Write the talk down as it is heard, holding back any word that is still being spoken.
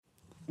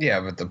Yeah,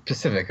 but the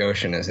Pacific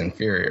Ocean is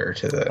inferior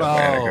to the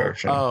Atlantic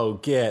Ocean. Oh,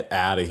 get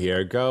out of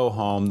here. Go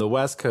home. The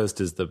West Coast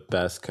is the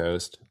best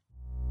coast.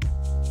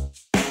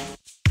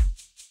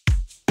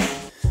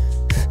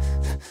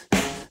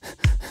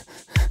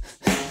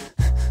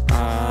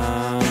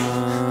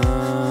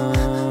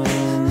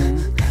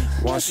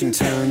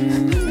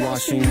 Washington,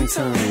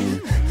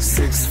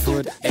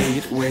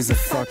 6'8", weighs a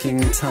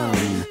fucking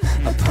ton.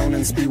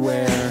 Opponents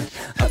beware,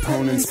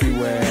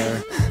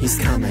 he's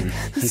coming.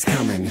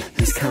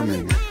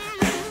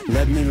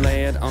 Let me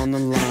lay it on the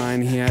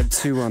line, he had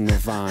 2 on the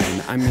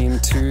vine. I mean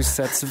 2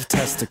 sets of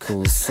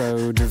testicles,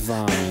 so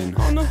divine.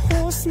 On a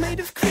horse made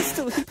of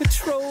crystal, he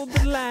patrolled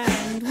the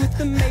land with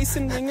the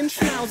mason ring and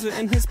schnauzer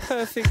in his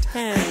perfect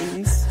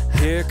hands.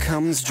 Here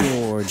comes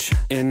George,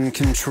 in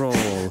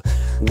control.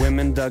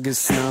 Women dug his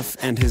snuff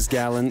and his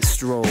gallant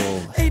stroll.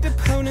 8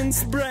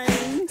 opponents'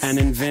 brains and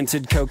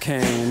invented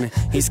cocaine.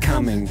 He's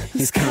coming.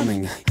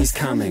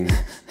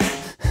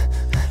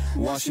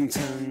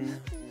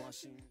 Washington.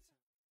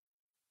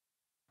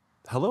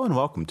 Hello and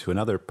welcome to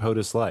another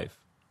POTUS Life.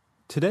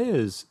 Today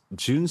is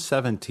June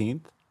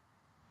 17th.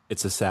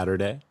 It's a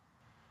Saturday.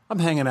 I'm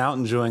hanging out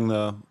enjoying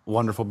the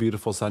wonderful,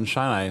 beautiful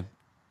sunshine. I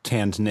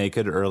tanned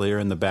naked earlier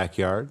in the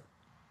backyard.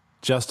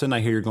 Justin,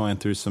 I hear you're going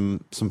through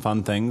some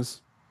fun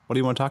things. What do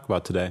you want to talk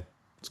about today?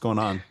 What's going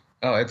on?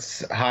 Oh,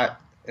 it's hot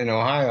in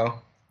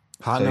Ohio.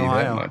 Hot in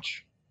Ohio.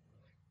 Much.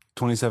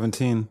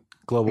 2017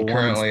 global warming.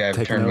 Currently,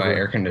 I've turned my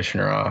air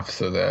conditioner off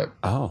so that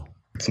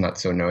it's not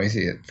so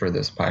noisy for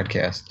this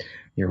podcast.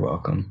 You're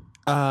welcome.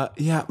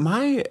 Yeah,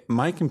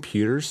 my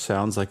computer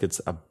sounds like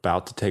it's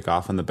about to take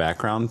off in the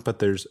background, but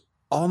there's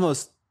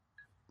almost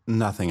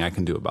nothing I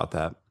can do about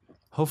that.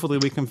 Hopefully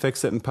we can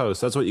fix it in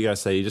post. That's what you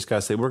guys say. You just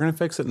gotta say, we're gonna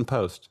fix it in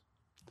post.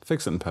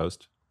 Fix it in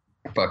post.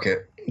 Fuck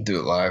it. Do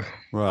it live.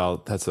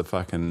 Well, that's a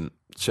fucking...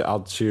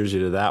 I'll cheers you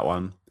to that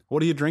one.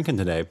 What are you drinking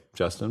today,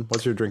 Justin?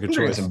 What's your drink of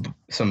choice?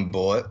 Some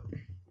Bullet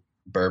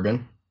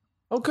bourbon.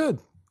 Oh, good.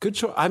 Good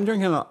choice. I did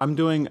a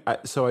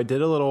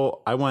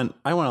little... I went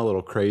a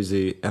little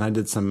crazy, and I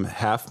did some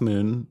Half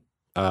Moon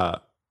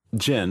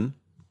gin,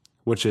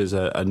 which is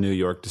a New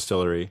York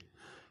distillery,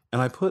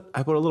 and I put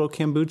a little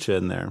kombucha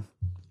in there.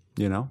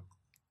 You know,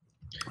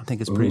 I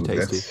think it's pretty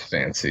tasty. That's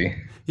fancy.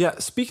 Yeah.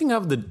 Speaking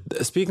of the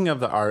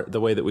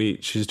way that we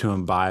choose to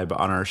imbibe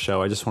on our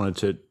show, I just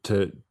wanted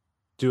to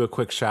do a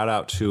quick shout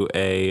out to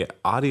a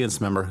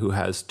audience member who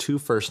has 2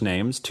 first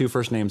names. 2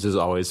 first names is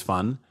always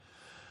fun.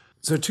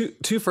 So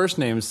two first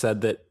names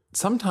said that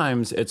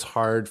sometimes it's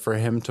hard for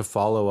him to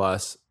follow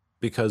us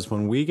because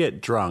when we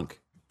get drunk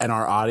and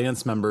our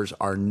audience members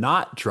are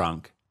not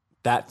drunk,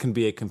 that can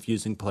be a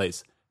confusing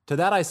place. To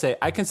that I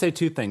can say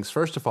 2 things.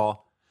 First of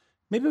all,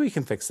 maybe we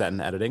can fix that in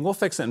editing. We'll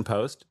fix it in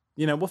post.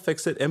 We'll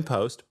fix it in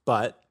post,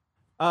 but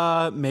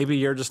maybe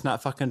you're just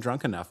not fucking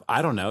drunk enough.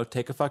 I don't know.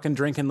 Take a fucking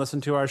drink and listen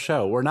to our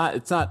show.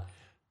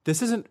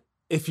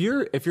 If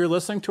you're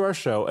listening to our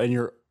show and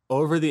you're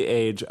over the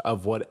age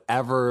of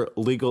whatever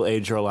legal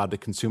age you're allowed to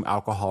consume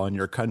alcohol in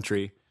your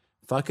country,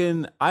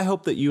 I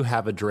hope that you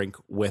have a drink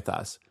with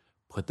us.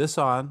 Put this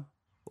on,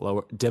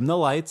 dim the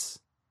lights,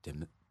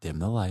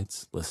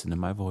 listen to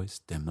my voice,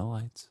 dim the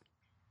lights,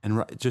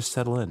 and just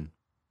settle in.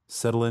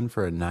 Settle in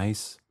for a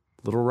nice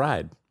little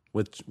ride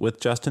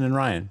with Justin and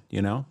Ryan.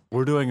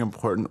 We're doing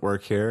important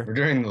work here. We're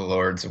doing the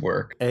Lord's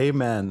work.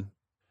 Amen.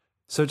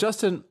 So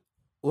Justin,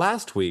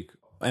 last week,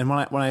 and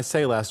when I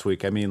say last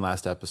week, I mean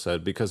last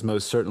episode, because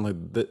most certainly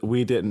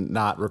we did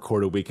not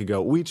record a week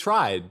ago. We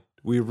tried.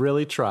 We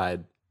really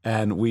tried,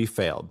 and we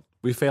failed.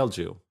 We failed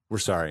you. We're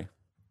sorry.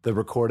 The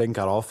recording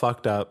got all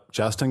fucked up.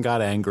 Justin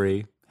got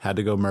angry, had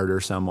to go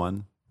murder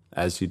someone,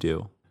 as you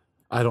do.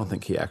 I don't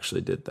think he actually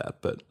did that,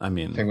 but I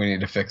mean... I think we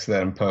need to fix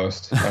that in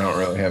post. I don't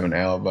really have an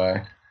alibi.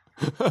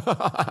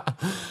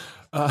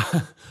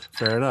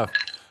 Fair enough.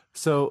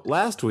 So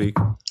last week...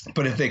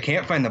 But if they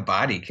can't find the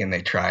body, can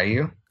they try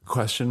you?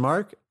 Question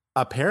mark?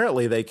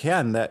 Apparently they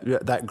can.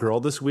 That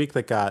girl this week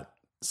that got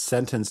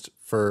sentenced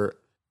for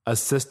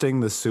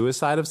assisting the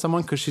suicide of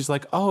someone because she's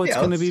like, oh, it's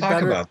going to be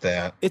better. Talk about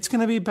that. It's going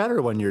to be better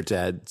when you're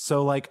dead.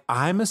 So like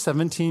I'm an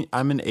 18,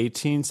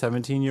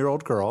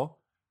 17-year-old girl.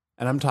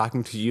 And I'm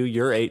talking to you,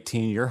 you're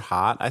 18, you're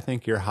hot. I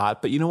think you're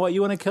hot. But you know what?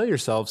 You want to kill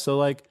yourself. So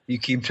like... You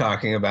keep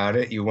talking about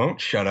it. You won't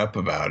shut up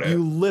about it.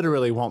 You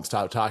literally won't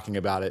stop talking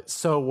about it.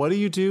 So what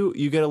do?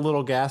 You get a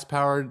little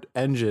gas-powered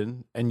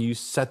engine and you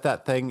set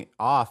that thing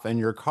off in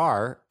your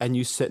car and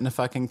you sit in a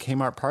fucking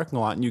Kmart parking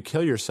lot and you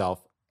kill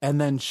yourself. And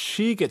then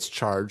she gets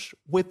charged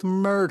with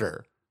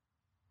murder,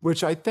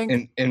 which I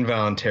think...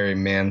 Involuntary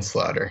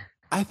manslaughter.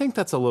 I think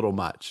that's a little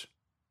much.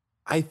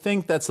 I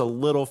think that's a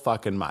little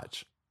fucking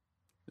much.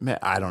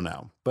 I don't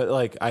know, but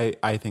like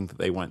I think that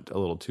they went a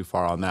little too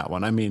far on that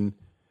one. I mean,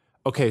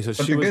 okay, so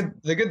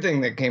the good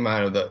thing that came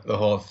out of the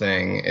whole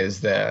thing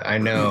is that I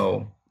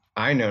know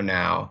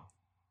now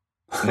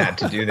not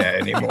to do that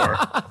anymore.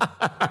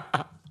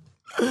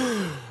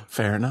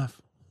 Fair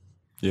enough.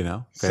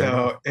 Fair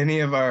enough. Any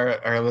of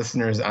our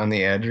listeners on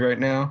the edge right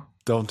now,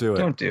 don't do it.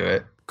 Don't do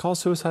it. Call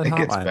suicide hotline. It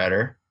gets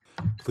better.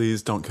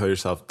 Please don't kill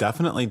yourself.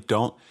 Definitely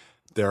don't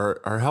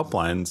There are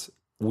helplines.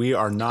 We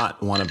are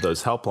not one of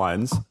those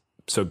helplines.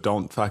 So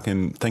don't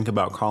fucking think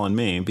about calling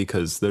me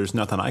because there's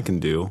nothing I can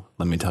do.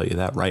 Let me tell you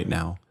that right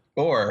now.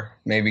 Or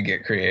maybe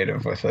get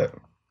creative with it.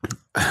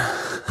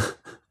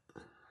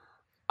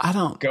 I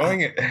don't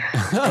going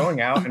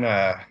out in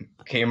a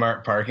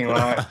Kmart parking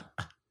lot.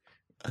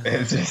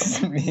 It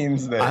just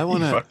means that you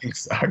fucking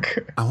suck.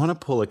 I want to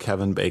pull a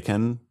Kevin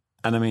Bacon,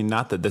 and I mean,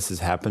 not that this has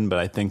happened, but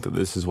I think that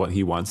this is what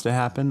he wants to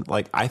happen.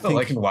 Like I think,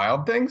 like in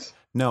Wild Things.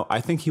 No,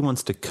 I think he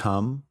wants to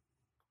come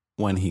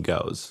when he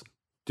goes.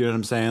 Do you know what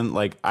I'm saying?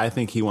 Like I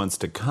think he wants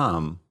to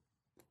come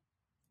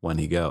when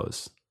he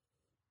goes.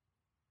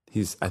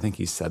 I think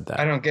he said that.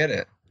 I don't get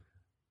it.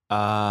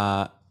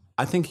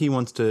 I think he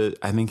wants to.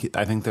 I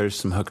think there's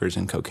some hookers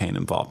and cocaine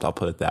involved. I'll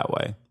put it that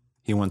way.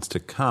 He wants to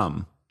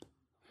come,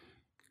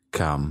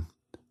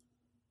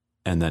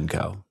 and then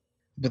go.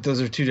 But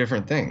those are two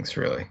different things,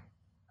 really.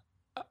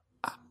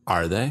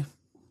 Are they?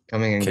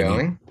 Coming and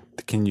going?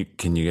 Can you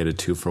get a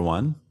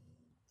 2-for-1?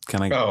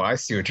 Can I? Oh, I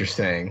see what you're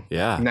saying.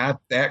 Yeah.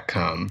 Not that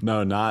come.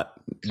 No, not.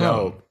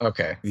 No. Oh,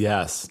 okay.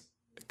 Yes.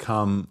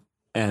 Come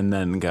and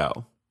then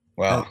go.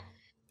 Well,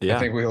 yeah. I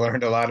think we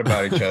learned a lot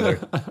about each other.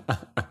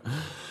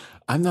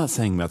 I'm not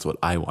saying that's what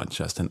I want,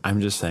 Justin.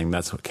 I'm just saying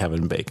that's what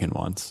Kevin Bacon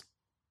wants.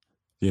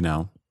 You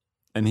know?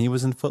 And he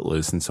was in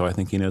Footloose, and so I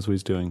think he knows what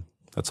he's doing.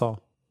 That's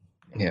all.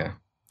 Yeah.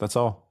 That's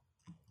all.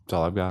 That's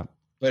all I've got.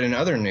 But in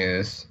other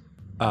news,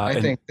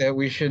 I think that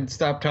we should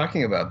stop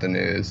talking about the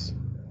news.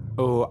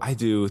 Oh, I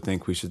do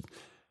think we should.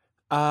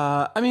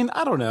 I mean,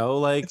 I don't know.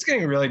 Like, it's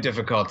getting really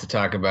difficult to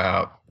talk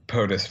about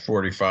POTUS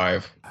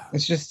 45.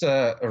 It's just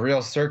a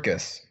real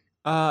circus.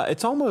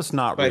 It's almost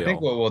not but real. I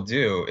think what we'll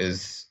do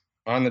is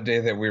on the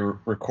day that we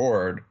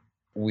record,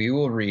 we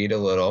will read a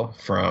little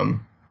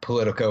from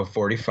Politico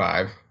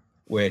 45,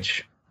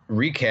 which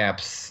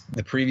recaps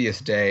the previous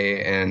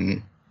day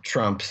in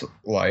Trump's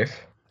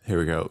life. Here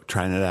we go.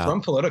 Trying it out.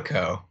 From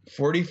Politico,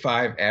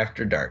 45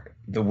 After Dark,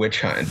 The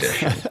Witch Hunt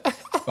Edition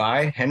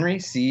by Henry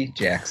C.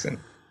 Jackson.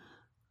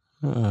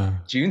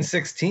 June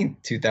 16th,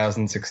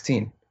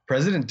 2016.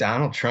 President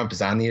Donald Trump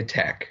is on the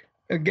attack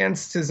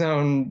against his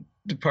own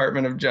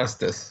Department of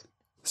Justice.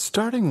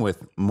 Starting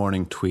with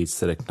morning tweets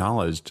that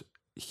acknowledged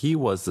he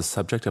was the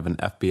subject of an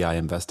FBI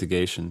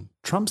investigation,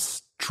 Trump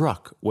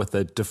struck with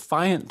a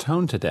defiant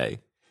tone today.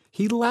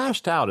 He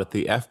lashed out at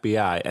the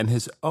FBI and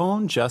his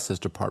own Justice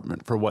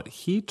Department for what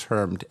he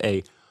termed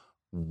a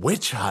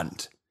witch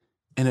hunt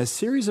in a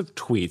series of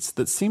tweets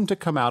that seemed to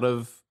come out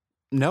of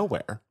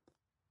nowhere.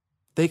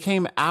 They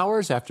came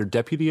hours after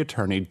Deputy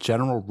Attorney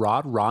General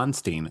Rod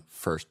Ronstein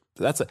first.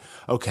 That's a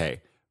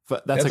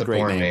great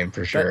porn name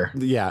for sure.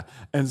 Yeah.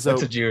 And so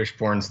that's a Jewish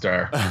porn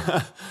star.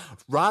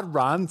 Rod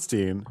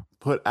Ronstein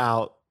put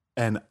out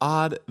an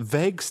odd,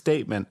 vague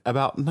statement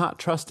about not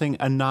trusting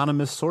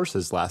anonymous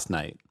sources last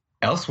night.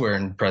 Elsewhere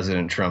in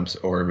President Trump's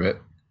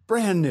orbit.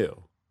 Brand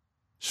new.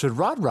 Should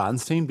Rod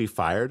Ronstein be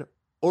fired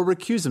or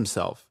recuse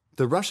himself?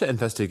 The Russia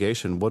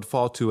investigation would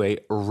fall to a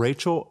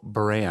Rachel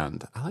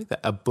Brand. I like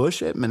that. A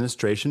Bush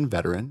administration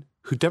veteran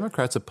who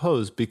Democrats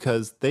opposed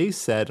because they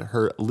said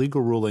her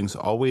legal rulings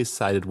always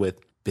sided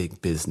with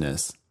big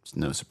business. There's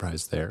no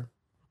surprise there.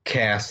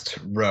 Cast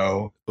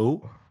row.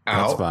 Ooh,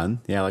 that's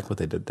fun. Yeah, I like what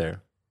they did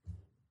there.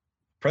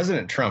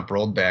 President Trump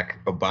rolled back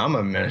Obama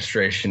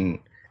administration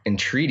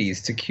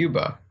entreaties to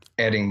Cuba,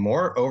 adding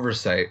more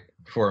oversight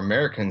for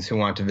Americans who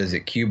want to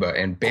visit Cuba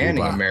and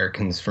banning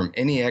Americans from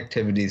any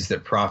activities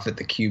that profit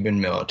the Cuban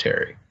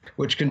military,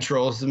 which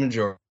controls the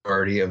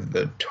majority of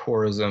the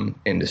tourism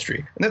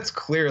industry. And that's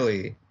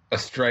clearly a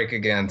strike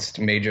against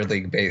Major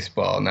League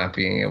Baseball not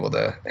being able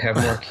to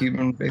have more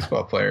Cuban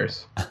baseball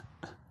players.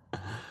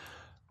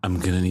 I'm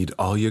going to need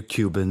all your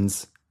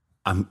Cubans.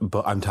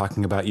 I'm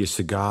talking about your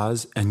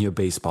cigars and your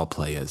baseball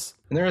players.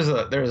 And there's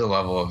a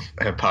level of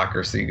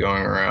hypocrisy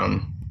going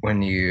around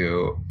when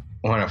you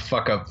want to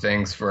fuck up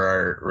things for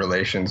our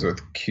relations with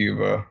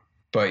Cuba,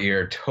 but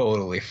you're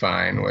totally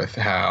fine with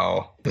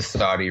how the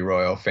Saudi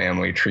royal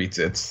family treats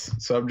its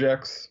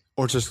subjects.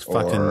 Or just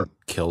fucking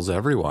kills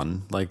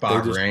everyone. Like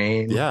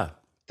Bahrain. Yeah.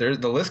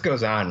 The list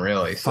goes on,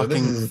 really. So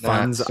fucking this is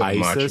funds not so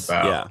ISIS. much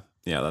about...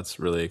 Yeah, that's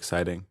really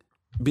exciting.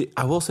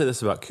 I will say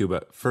this about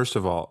Cuba. First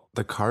of all,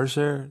 the cars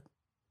there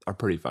are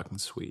pretty fucking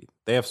sweet.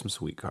 They have some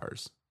sweet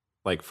cars.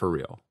 Like, for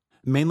real.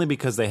 Mainly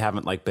because they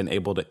haven't like been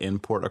able to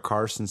import a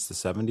car since the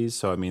 70s.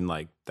 So I mean,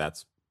 like,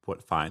 that's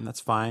fine.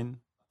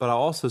 But I'll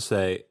also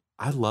say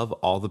I love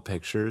all the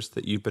pictures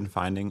that you've been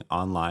finding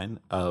online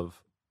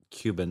of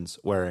Cubans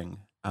wearing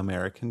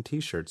American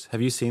t-shirts.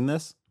 Have you seen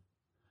this?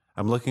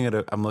 I'm looking at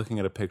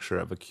a picture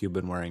of a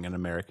Cuban wearing an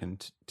American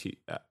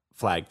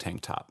flag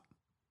tank top.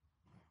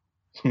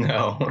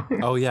 No.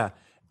 Oh yeah.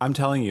 I'm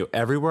telling you,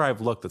 everywhere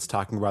I've looked that's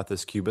talking about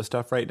this Cuba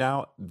stuff right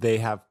now,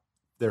 they're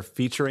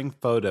featuring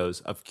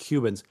photos of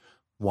Cubans.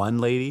 One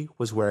lady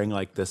was wearing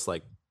like this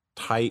like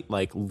tight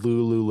like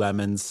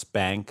Lululemon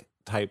Spank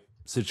type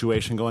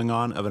situation going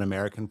on of an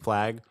American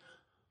flag.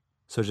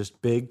 So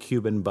just big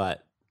Cuban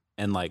butt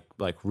and like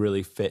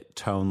really fit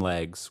tone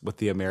legs with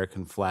the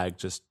American flag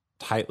just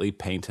tightly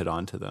painted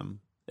onto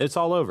them. It's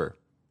all over.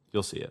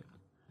 You'll see it.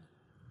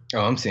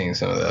 Oh, I'm seeing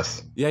some of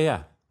this.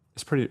 Yeah.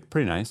 It's pretty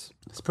nice.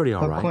 It's pretty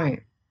all right.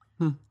 Quaint.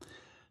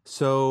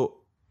 So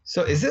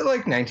is it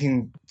like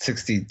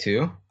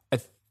 1962? I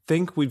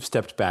think we've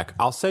stepped back.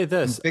 I'll say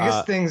this. The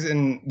biggest things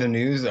in the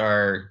news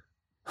are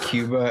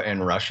Cuba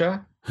and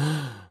Russia.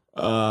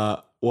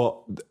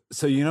 Well,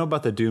 so you know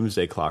about the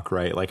doomsday clock,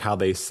 right? Like how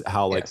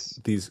Yes.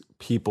 these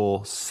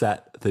people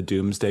set the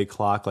doomsday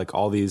clock, like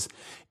all these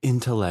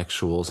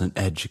intellectuals and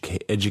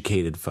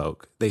educated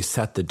folk, they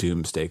set the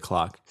doomsday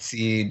clock.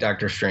 See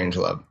Dr.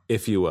 Strangelove,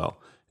 if you will.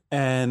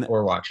 And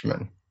or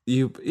Watchmen.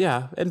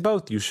 And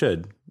both you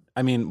should.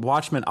 I mean,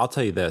 Watchmen, I'll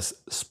tell you this,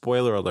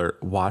 spoiler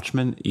alert,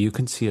 Watchmen, you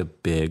can see a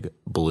big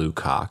blue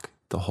cock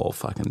the whole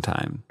fucking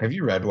time. Have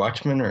you read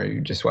Watchmen or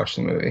you just watched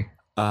the movie?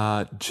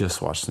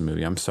 Just watched the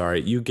movie. I'm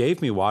sorry. You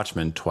gave me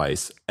Watchmen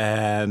twice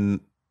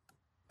and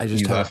I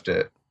just left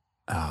it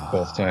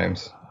both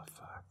times.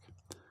 Fuck.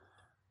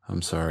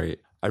 I'm sorry.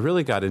 I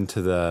really got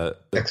into the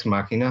Ex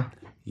Machina.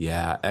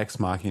 Yeah, Ex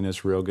Machina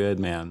is real good,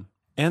 man.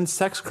 And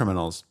Sex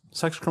Criminals.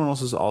 Sex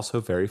Criminals is also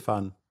very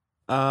fun.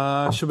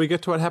 Should we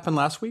get to what happened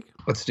last week?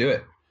 Let's do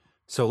it.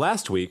 So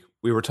last week,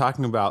 we were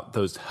talking about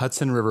those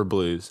Hudson River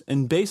Blues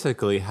and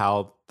basically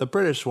how the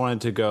British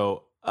wanted to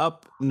go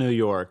up New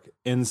York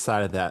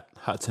inside of that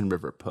Hudson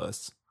River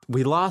puss.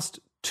 We lost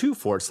 2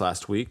 forts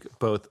last week,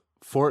 both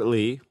Fort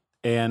Lee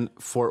and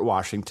Fort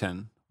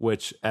Washington,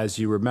 which, as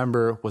you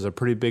remember, was a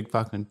pretty big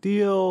fucking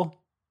deal.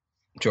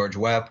 George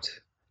wept.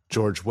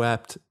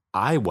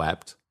 I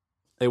wept.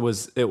 It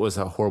was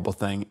a horrible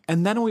thing.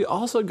 And then we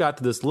also got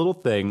to this little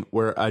thing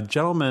where a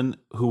gentleman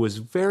who was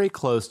very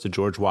close to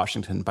George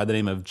Washington by the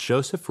name of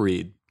Joseph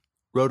Reed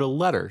wrote a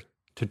letter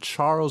to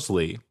Charles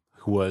Lee,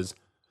 who was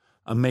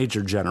a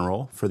major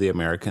general for the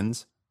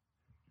Americans,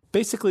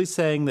 basically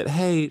saying that,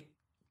 hey,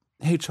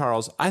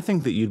 Charles, I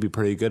think that you'd be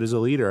pretty good as a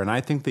leader, and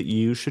I think that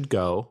you should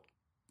go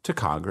to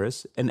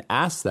Congress and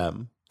ask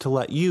them to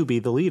let you be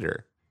the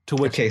leader. To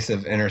which, a case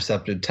of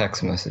intercepted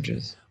text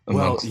messages.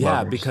 Well, yeah,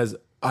 lovers. because,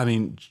 I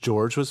mean,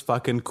 George was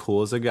fucking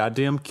cool as a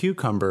goddamn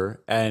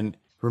cucumber, and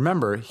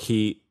remember,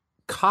 he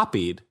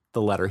copied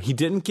the letter. He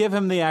didn't give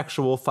him the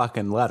actual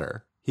fucking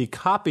letter. He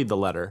copied the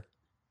letter,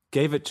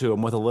 gave it to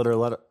him with a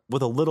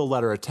little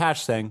letter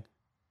attached saying,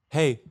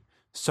 hey,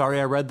 sorry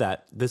I read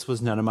that. This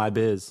was none of my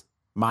biz.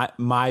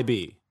 My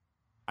B.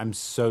 I'm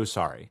so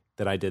sorry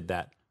that I did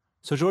that.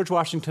 So George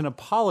Washington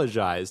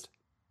apologized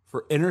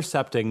for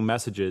intercepting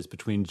messages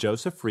between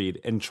Joseph Reed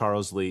and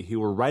Charles Lee, who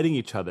were writing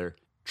each other,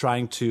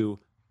 trying to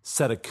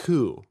set a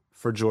coup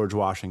for George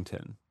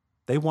Washington.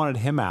 They wanted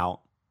him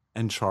out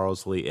and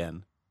Charles Lee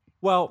in.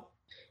 Well,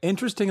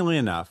 interestingly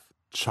enough,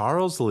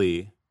 Charles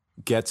Lee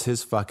gets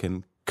his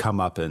fucking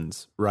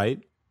comeuppance,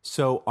 right?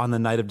 So on the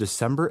night of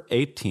December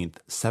 18th,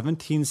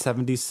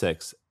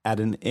 1776, at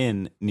an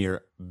inn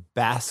near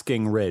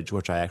Basking Ridge,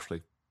 which I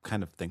actually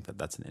kind of think that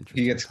that's an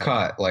interesting. He gets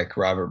caught like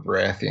Robert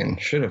Baratheon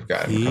should have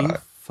gotten caught. He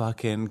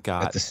fucking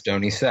got at the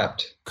Stony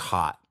Sept.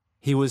 Caught.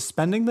 He was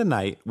spending the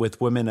night with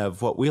women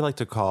of what we like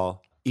to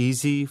call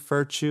easy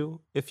virtue,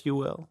 if you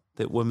will.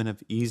 That women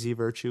of easy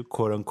virtue,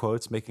 quote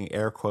unquote, making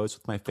air quotes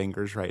with my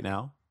fingers right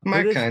now.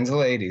 My kinds of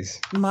ladies.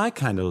 My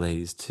kind of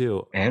ladies,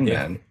 too. And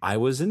men. I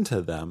was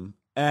into them.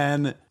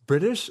 And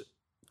British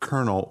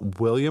Colonel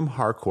William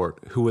Harcourt,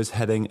 who was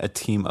heading a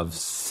team of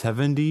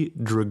 70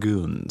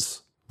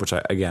 dragoons, which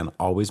again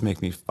always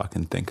make me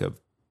fucking think of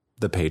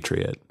The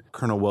Patriot.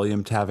 Colonel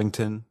William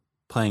Tavington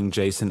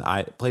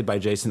played by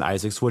Jason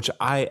Isaacs, which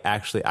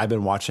I've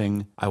been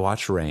watching. I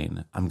watch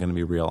Rain. I'm going to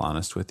be real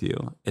honest with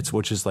you.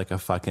 Which is like a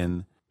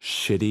fucking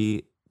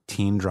shitty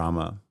teen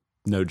drama.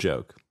 No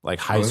joke. Like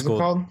high school.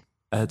 What is it called?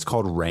 It's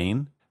called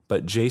Rain,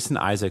 but Jason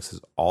Isaacs is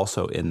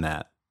also in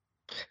that.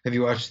 Have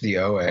you watched The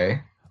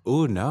OA?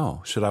 Ooh,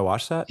 no. Should I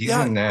watch that? He's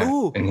in that.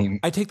 Ooh, and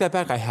I take that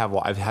back. I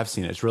have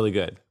seen it. It's really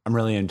good. I'm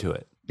really into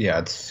it. Yeah,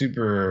 it's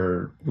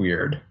super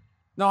weird.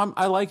 No,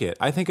 I like it.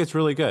 I think it's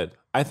really good.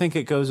 I think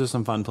it goes to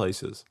some fun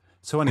places.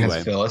 So anyway.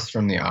 Has Phyllis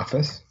from The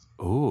Office?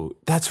 Ooh,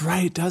 that's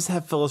right. It does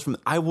have Phyllis from...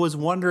 I was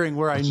wondering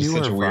where I knew her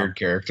from. Such a weird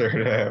character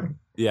to have.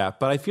 Yeah,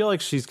 but I feel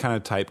like she's kind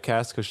of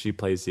typecast because she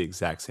plays the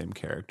exact same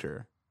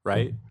character,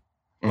 right?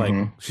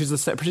 Like she's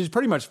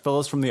pretty much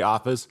Phyllis from The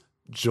Office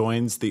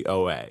joins the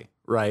OA,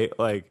 right?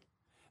 Like,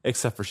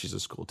 except for she's a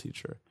school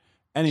teacher.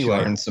 Anyway,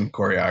 she learned some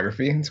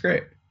choreography. It's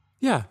great.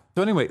 Yeah.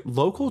 So anyway,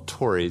 local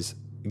Tories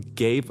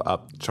gave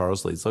up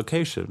Charles Lee's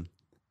location.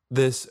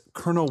 This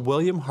Colonel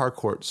William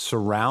Harcourt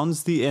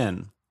surrounds the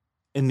inn,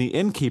 and the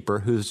innkeeper,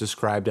 who's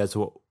described as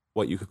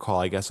what you could call,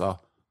 I guess, a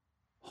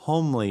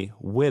homely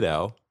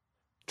widow,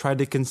 tried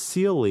to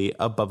conceal Lee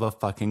above a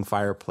fucking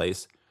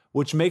fireplace,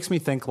 which makes me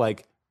think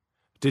like,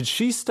 did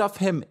she stuff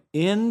him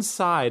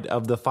inside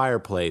of the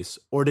fireplace,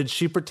 or did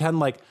she pretend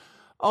like,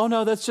 oh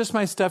no, that's just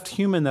my stuffed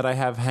human that I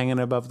have hanging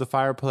above the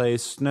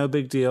fireplace. No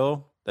big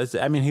deal.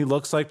 He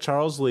looks like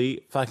Charles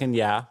Lee. Fucking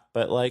yeah,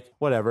 but like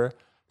whatever.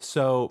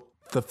 So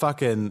the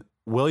fucking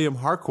William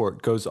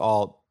Harcourt goes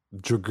all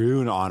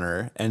dragoon on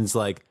her and is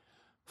like,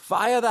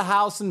 fire the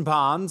house and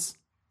barns,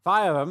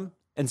 fire them.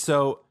 And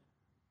so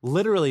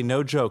literally,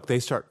 no joke, they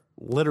start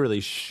literally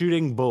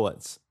shooting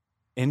bullets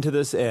into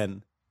this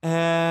inn.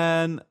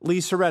 And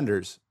Lee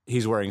surrenders.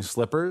 He's wearing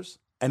slippers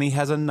and he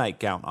has a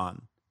nightgown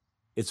on.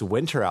 It's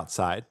winter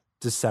outside,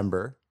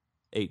 December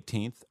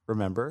 18th,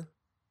 remember?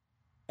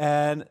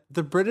 And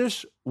the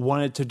British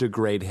wanted to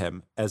degrade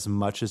him as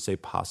much as they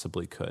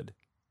possibly could.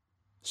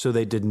 So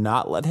they did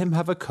not let him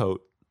have a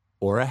coat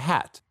or a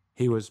hat.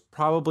 He was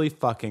probably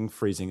fucking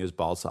freezing his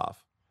balls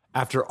off.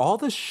 After all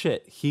the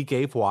shit he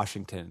gave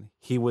Washington,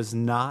 he was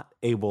not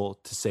able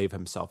to save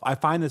himself. I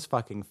find this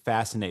fucking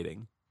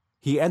fascinating.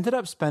 He ended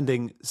up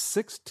spending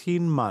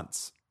 16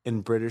 months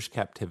in British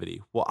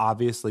captivity. We'll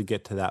obviously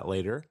get to that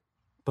later.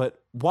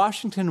 But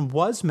Washington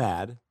was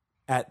mad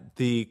at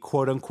the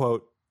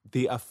quote-unquote,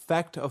 the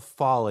effect of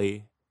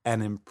folly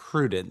and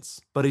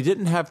imprudence, but he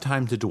didn't have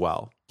time to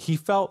dwell. He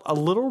felt a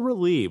little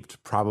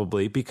relieved,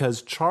 probably,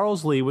 because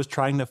Charles Lee was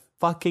trying to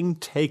fucking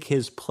take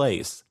his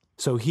place.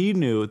 So he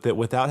knew that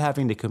without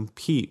having to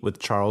compete with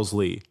Charles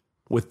Lee,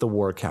 with the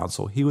War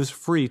Council, he was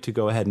free to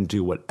go ahead and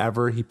do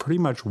whatever he pretty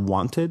much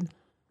wanted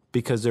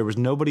because there was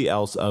nobody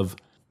else of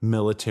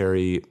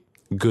military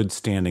good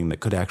standing that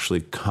could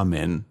actually come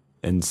in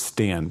and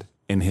stand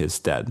in his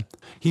stead.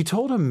 He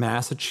told a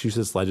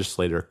Massachusetts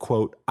legislator,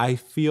 quote, "I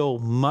feel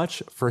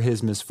much for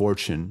his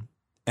misfortune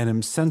and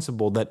am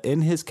sensible that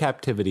in his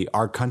captivity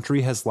our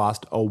country has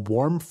lost a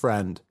warm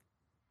friend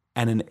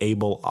and an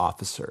able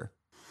officer."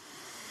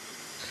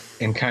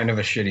 And kind of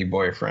a shitty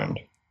boyfriend.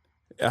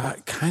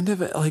 Kind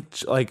of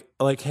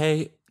like,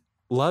 hey,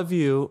 love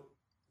you,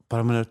 but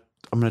I'm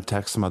gonna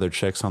text some other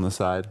chicks on the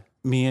side.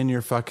 Me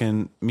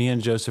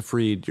and Joseph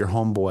Reed, your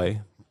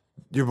homeboy,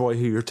 your boy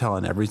who you're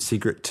telling every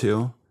secret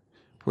to.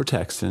 We're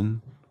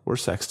texting, we're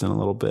sexting a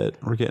little bit,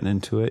 we're getting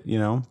into it, you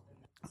know?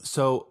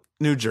 So,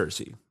 New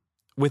Jersey.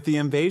 With the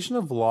invasion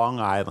of Long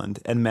Island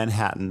and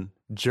Manhattan,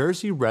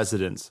 Jersey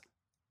residents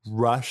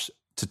rushed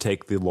to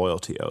take the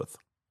loyalty oath.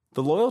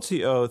 The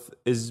loyalty oath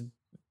is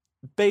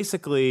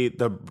basically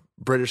the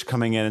British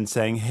coming in and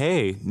saying,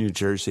 hey, New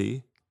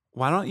Jersey,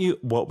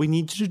 what we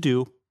need you to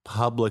do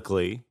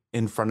publicly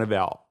in front of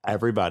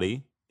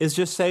everybody is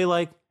just say,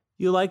 like,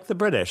 you like the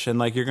British and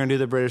like you're going to do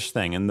the British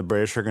thing and the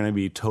British are going to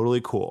be totally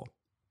cool.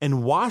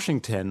 And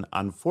Washington,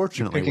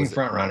 unfortunately, picking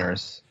front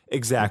runners.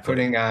 Exactly.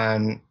 Putting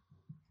on,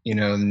 the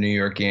New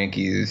York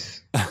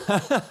Yankees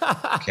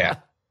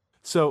cap.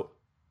 So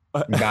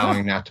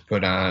vowing not to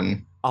put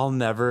on I'll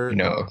never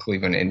a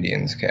Cleveland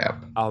Indians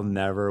cap. I'll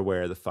never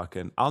wear the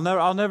fucking I'll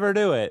never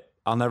do it.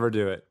 I'll never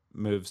do it.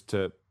 Moves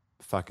to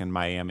fucking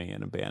Miami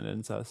and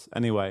abandons us.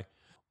 Anyway,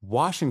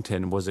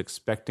 Washington was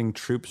expecting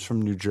troops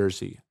from New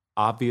Jersey.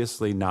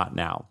 Obviously not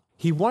now.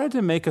 He wanted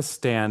to make a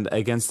stand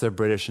against the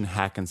British in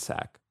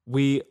Hackensack.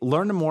 We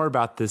learned more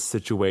about this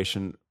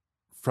situation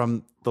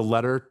from the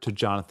letter to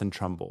Jonathan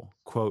Trumbull.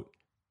 Quote,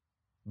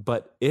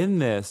 "But in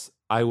this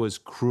I was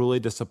cruelly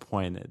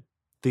disappointed.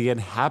 The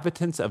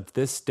inhabitants of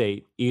this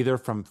state, either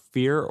from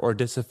fear or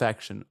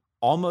disaffection,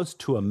 almost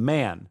to a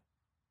man,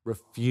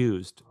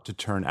 refused to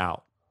turn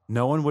out.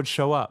 No one would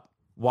show up.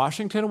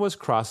 Washington was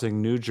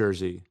crossing New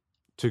Jersey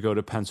to go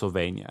to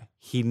Pennsylvania.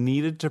 He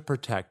needed to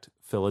protect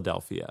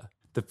Philadelphia.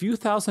 The few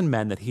thousand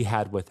men that he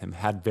had with him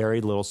had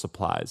very little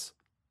supplies.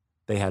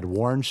 They had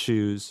worn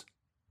shoes.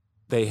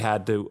 They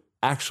had to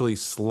actually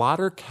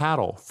slaughter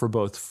cattle for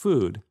both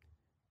food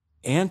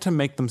and to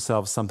make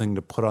themselves something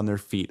to put on their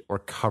feet or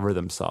cover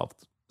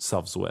themselves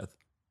with.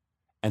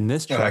 And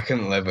this I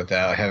couldn't live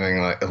without having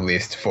like at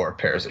least 4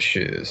 pairs of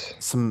shoes.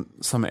 Some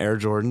Air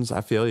Jordans,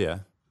 I feel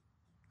you.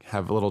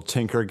 Have a little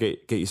tinker,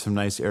 get you some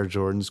nice Air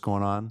Jordans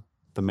going on.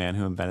 The man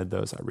who invented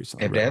those, I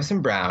recently have to have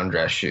some brown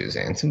dress shoes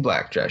and some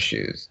black dress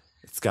shoes.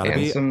 It's got to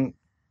be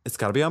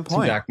on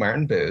point. Some Doc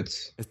Marten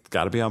boots. It's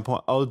got to be on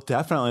point. Oh,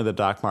 definitely the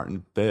Doc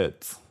Marten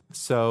boots.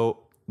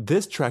 So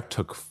this trek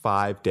took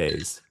 5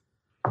 days.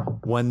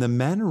 When the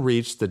men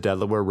reached the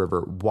Delaware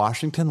River,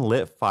 Washington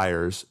lit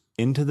fires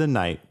into the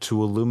night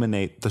to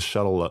illuminate the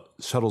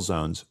shuttle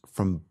zones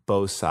from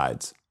both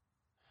sides.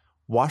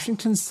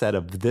 Washington said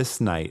of this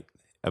night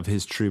of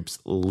his troops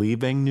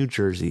leaving New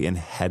Jersey and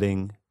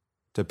heading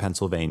to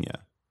Pennsylvania,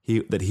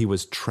 that he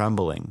was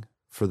trembling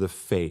for the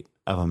fate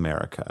of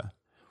America,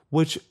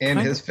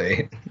 his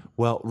fate.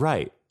 Well,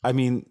 right. I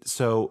mean,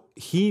 so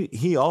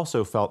he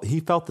also felt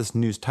this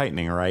news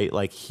tightening, right?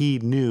 Like he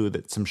knew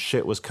that some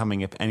shit was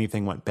coming if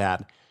anything went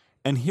bad.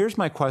 And here's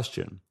my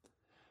question.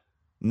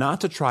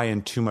 Not to try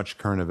in too much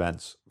current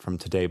events from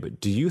today,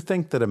 but do you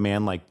think that a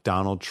man like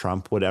Donald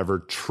Trump would ever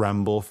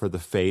tremble for the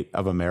fate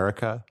of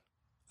America?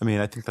 I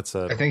mean, I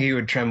think he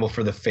would tremble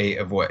for the fate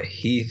of what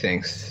he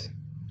thinks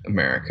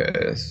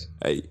America is.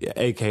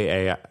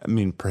 AKA, I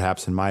mean,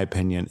 perhaps in my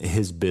opinion,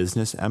 his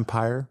business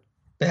empire.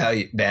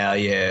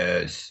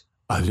 Values.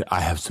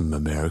 I have some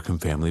American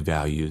family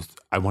values.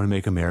 I want to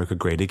make America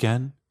great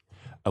again.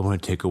 I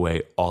want to take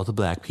away all the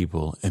black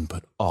people and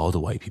put all the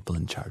white people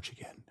in charge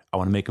again. I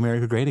want to make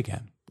America great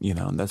again.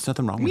 And that's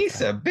nothing wrong with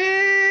that. Misa,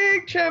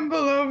 big tremble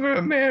over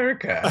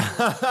America.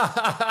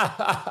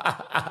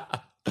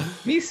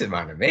 Misa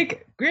want to make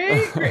it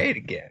great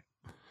again.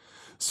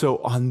 So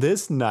on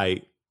this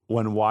night,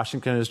 when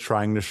Washington is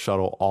trying to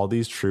shuttle all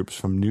these troops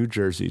from New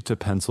Jersey to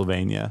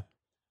Pennsylvania,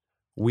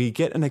 we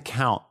get an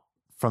account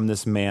from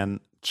this man,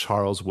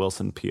 Charles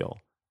Willson Peale.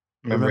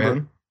 Remember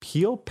him?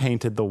 Peale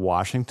painted the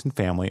Washington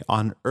family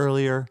on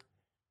earlier,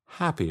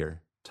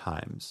 happier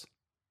times.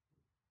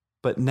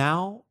 But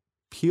now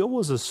Peale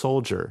was a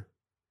soldier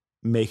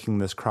making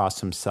this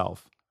cross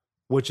himself,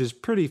 which is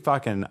pretty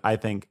fucking, I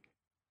think,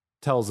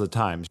 tells the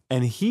times.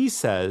 And he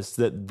says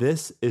that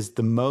this is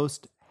the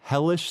most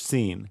hellish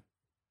scene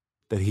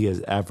that he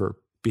has ever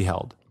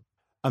beheld.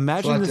 Imagine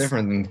it's a lot this,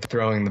 different than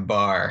throwing the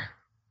bar.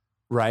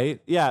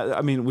 right? Yeah,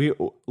 I mean, we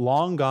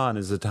long gone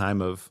is the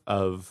time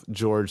of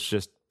George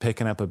just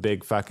picking up a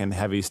big fucking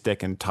heavy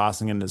stick and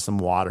tossing it into some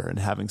water and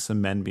having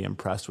some men be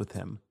impressed with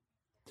him.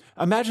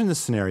 Imagine this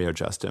scenario,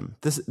 Justin.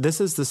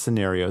 This is the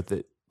scenario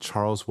that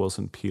Charles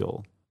Willson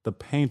Peale, the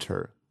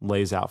painter,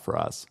 lays out for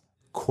us.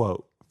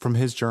 Quote from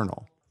his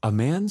journal: "A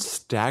man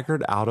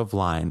staggered out of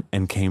line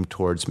and came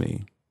towards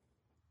me.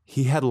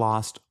 He had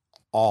lost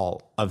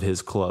all of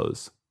his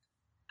clothes.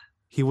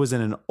 He was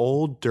in an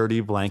old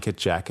dirty blanket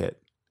jacket.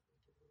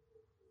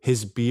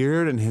 His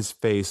beard and his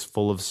face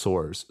full of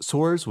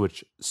sores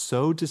which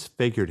so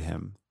disfigured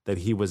him that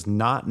he was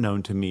not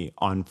known to me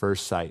on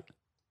first sight.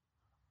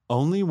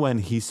 Only when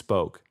he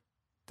spoke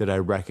did I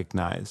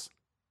recognize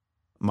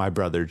my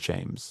brother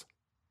James."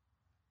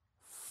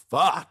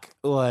 Fuck.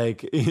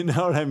 Like, you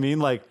know what I mean?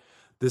 Like,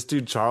 this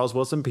dude, Charles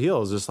Willson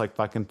Peale, is just like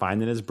fucking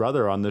finding his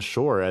brother on the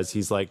shore as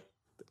he's like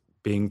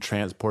being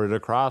transported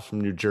across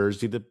from New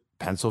Jersey to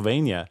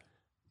Pennsylvania.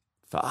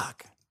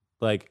 Fuck.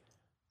 Like,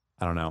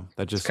 I don't know.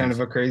 That just It's kind of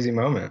a crazy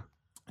moment.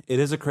 It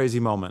is a crazy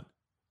moment.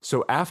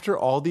 So after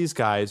all these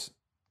guys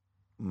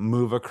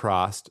move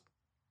across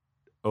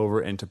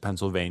over into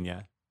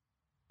Pennsylvania,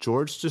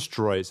 George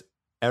destroys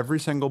every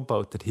single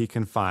boat that he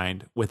can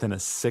find within a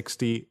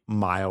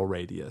 60-mile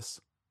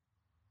radius.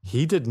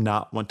 He did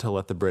not want to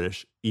let the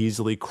British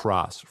easily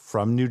cross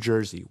from New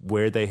Jersey,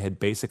 where they had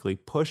basically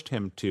pushed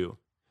him to,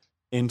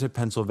 into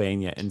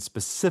Pennsylvania and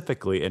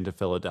specifically into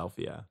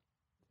Philadelphia.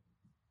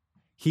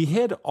 He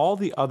hid all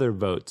the other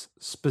boats,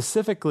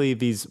 specifically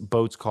these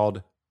boats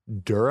called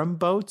Durham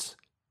boats,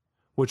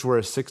 which were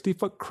a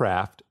 60-foot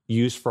craft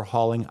used for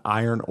hauling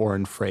iron ore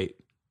and freight.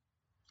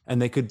 And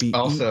they could be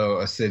also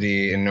a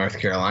city in North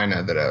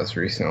Carolina that I was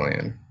recently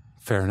in.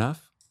 Fair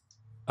enough.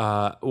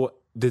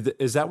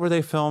 Is that where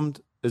they filmed?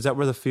 Is that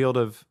where the Field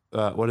of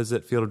what is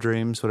it? Field of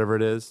Dreams, whatever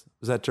it is.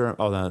 Is that Durham?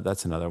 Oh, no,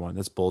 that's another one.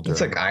 That's Bull Durham.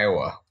 It's like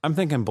Iowa. I'm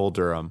thinking Bull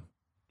Durham.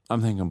 I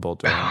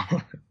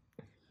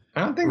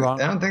don't think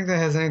that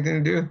has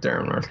anything to do with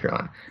Durham, North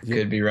Carolina.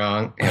 Could be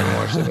wrong. Haven't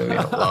watched the movie in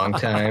a long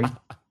time.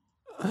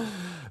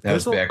 That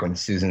was back when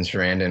Susan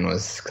Sarandon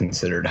was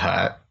considered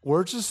hot.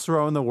 We're just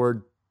throwing the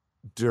word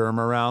Durham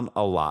around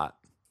a lot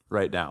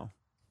right now.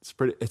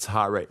 It's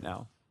hot right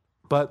now.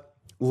 But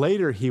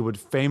later he would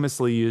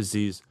famously use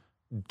these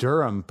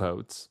Durham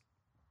boats,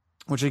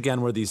 which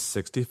again were these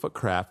 60-foot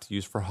craft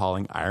used for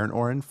hauling iron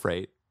ore and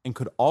freight, and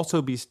could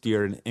also be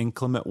steered in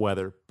inclement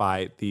weather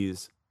by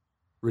these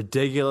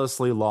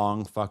ridiculously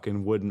long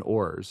fucking wooden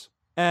oars.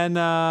 And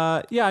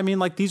yeah, I mean,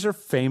 like, these are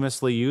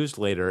famously used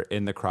later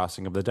in the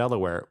crossing of the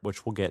Delaware,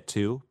 which we'll get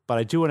to. But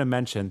I do want to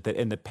mention that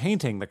in the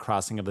painting, The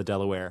Crossing of the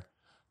Delaware,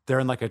 they're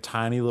in like a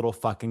tiny little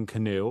fucking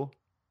canoe.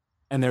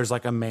 And there's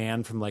like a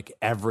man from like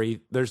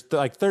there's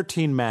like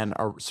 13 men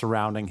are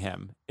surrounding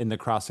him in the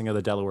Crossing of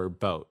the Delaware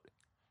boat.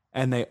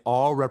 And they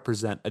all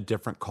represent a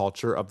different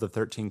culture of the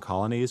 13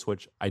 colonies,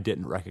 which I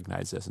didn't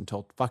recognize this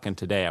until fucking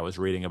today. I was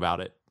reading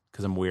about it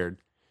because I'm weird.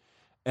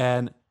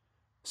 And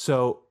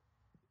so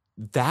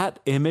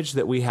that image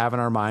that we have in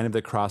our mind of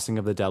the Crossing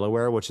of the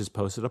Delaware, which is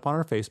posted up on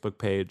our Facebook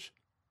page,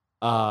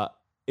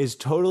 is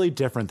totally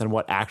different than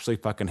what actually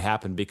fucking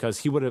happened, because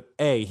he would have,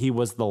 A, he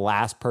was the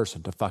last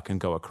person to fucking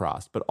go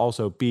across, but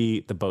also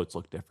B, the boats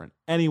look different.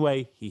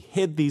 Anyway, he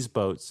hid these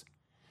boats,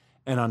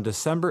 and on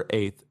December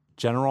 8th,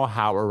 General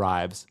Howe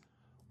arrives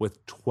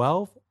with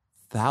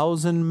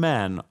 12,000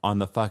 men on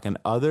the fucking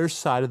other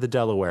side of the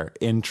Delaware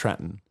in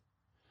Trenton.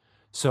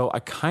 So I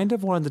kind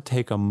of wanted to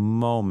take a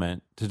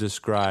moment to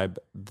describe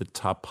the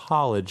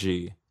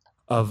topology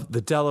of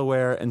the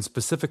Delaware, and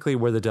specifically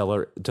where the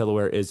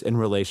Delaware is in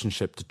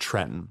relationship to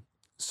Trenton.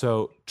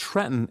 So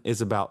Trenton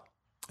is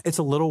it's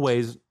a little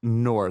ways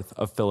north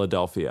of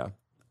Philadelphia,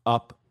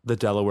 up the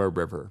Delaware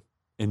River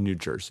in New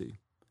Jersey.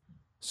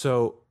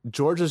 So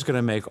George is going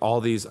to make all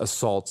these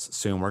assaults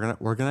soon.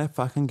 We're gonna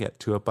fucking get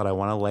to it, but I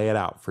want to lay it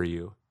out for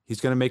you.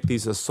 He's going to make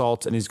these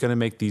assaults, and he's going to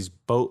make these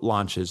boat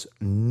launches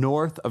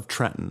north of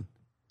Trenton,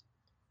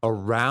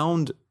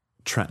 around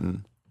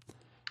Trenton.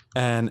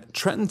 And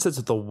Trenton sits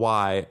at the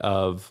Y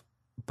of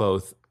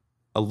both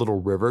a little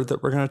river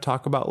that we're going to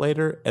talk about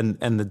later and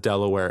the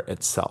Delaware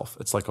itself.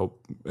 It's a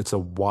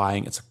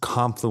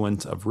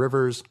confluence of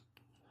rivers,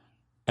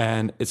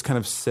 and it's kind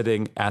of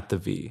sitting at the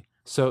V.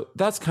 So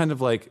that's kind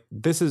of like,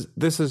 this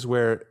is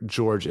where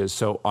George is.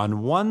 So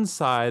on one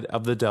side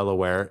of the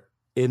Delaware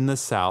in the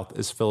south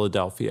is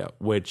Philadelphia,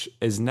 which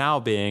is now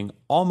being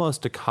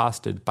almost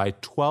accosted by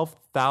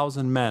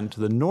 12,000 men to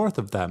the north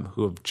of them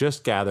who have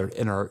just gathered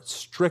and are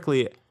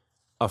strictly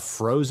a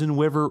frozen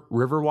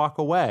river walk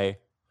away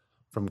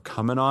from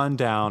coming on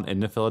down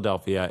into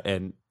Philadelphia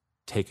and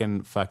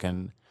taking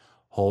fucking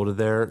hold of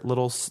their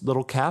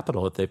little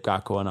capital that they've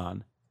got going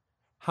on.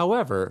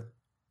 However,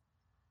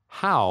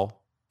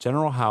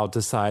 General Howe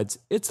decides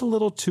it's a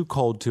little too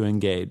cold to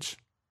engage.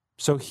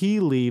 So he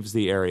leaves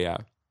the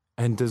area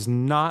and does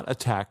not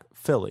attack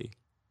Philly,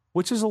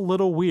 which is a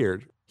little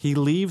weird. He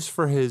leaves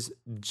for his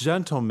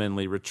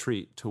gentlemanly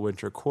retreat to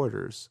winter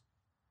quarters,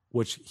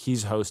 which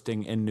he's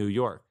hosting in New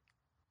York.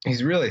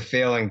 He's really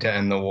failing to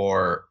end the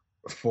war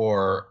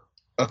for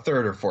a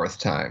third or fourth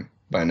time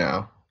by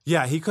now.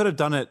 Yeah, he could have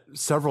done it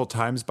several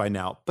times by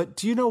now. But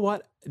do you know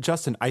what,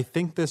 Justin? I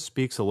think this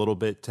speaks a little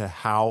bit to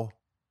how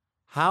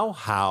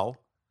Howe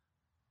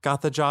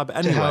got the job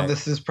anyway. To how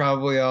this is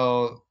probably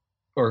all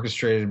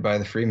orchestrated by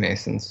the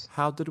Freemasons.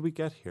 How did we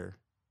get here?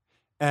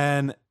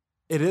 And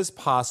it is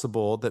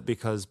possible that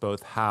because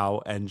both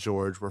Howe and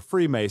George were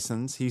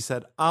Freemasons, he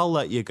said, I'll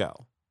let you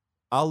go.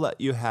 I'll let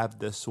you have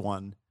this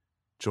one.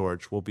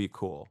 George will be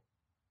cool.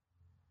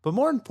 But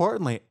more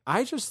importantly,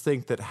 I just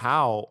think that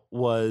Howe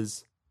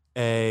was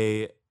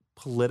a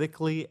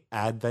politically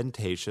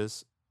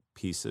advantageous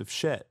piece of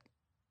shit.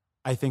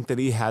 I think that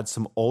he had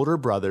some older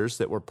brothers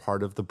that were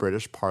part of the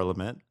British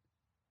Parliament.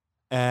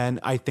 And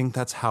I think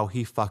that's how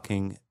he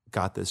fucking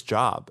got this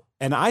job.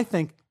 And I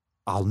think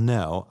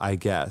I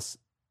guess,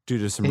 due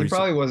to some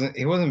reason.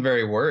 He wasn't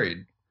very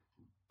worried.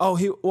 Oh,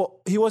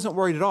 he wasn't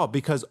worried at all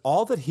because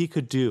all that he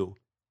could do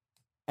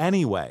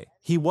anyway,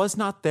 he was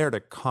not there to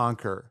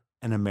conquer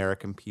an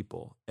American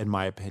people, in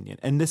my opinion.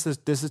 And this is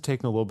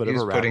taking a little bit of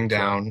a putting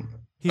down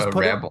a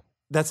rebel.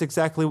 That's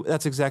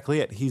exactly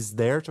it. He's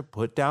there to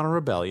put down a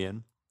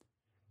rebellion,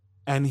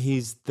 and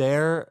he's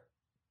there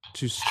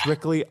to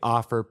strictly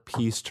offer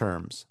peace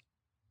terms.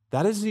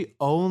 That is the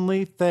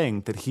only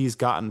thing that he's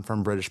gotten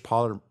from British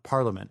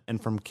Parliament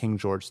and from King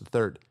George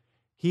III.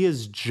 He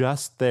is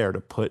just there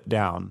to put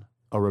down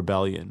a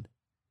rebellion.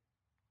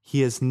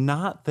 He is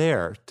not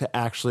there to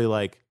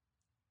actually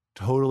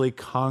totally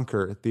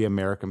conquer the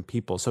American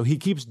people. So he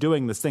keeps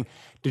doing this thing.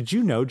 Did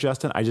you know,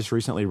 Justin, I just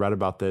recently read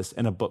about this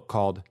in a book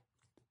called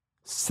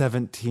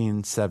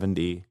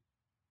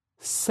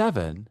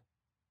 1777,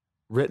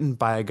 written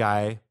by a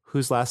guy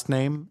whose last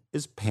name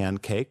is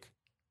Pancake.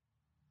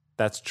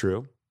 That's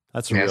true.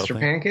 That's a real thing. Master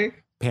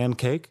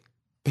Pancake?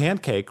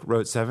 Pancake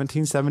wrote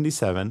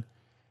 1777,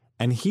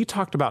 and he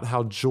talked about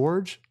how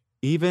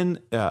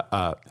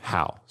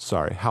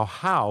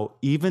Howe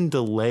even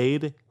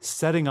delayed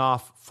setting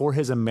off for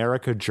his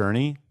America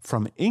journey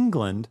from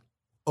England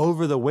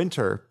over the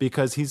winter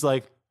because he's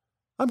like,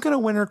 I'm going to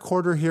winter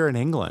quarter here in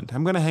England.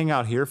 I'm going to hang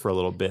out here for a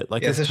little bit.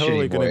 It's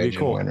totally going to be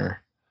cool.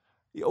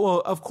 Well,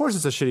 of course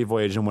it's a shitty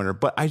voyage in winter,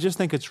 but I just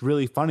think it's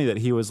really funny that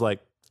he was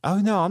like, oh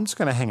no, I'm just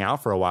going to hang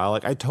out for a while.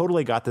 I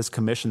totally got this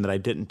commission that I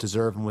didn't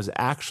deserve and was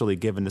actually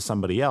given to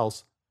somebody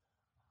else.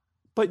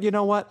 But you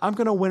know what? I'm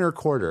going to winter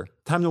quarter.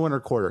 Time to winter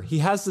quarter. He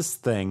has this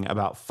thing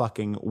about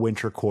fucking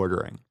winter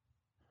quartering.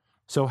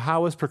 So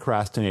Howe is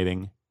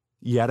procrastinating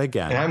yet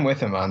again. And I'm with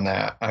him on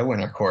that. I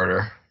winter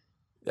quarter.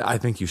 I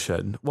think you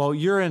should. Well,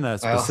 you're in a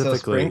specifically... I also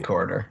spring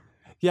quarter.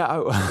 Yeah,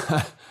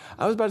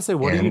 I was about to say,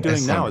 what are you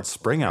doing now? It's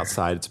spring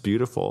outside. It's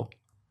beautiful.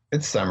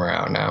 It's summer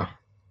out now.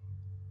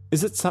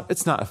 Is it?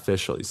 It's not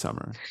officially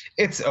summer.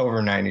 It's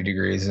over 90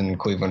 degrees in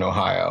Cleveland,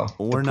 Ohio.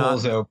 We're the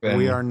pool's open.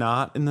 We are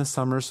not in the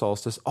summer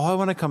solstice. Oh, I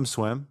want to come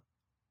swim.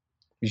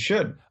 You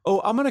should.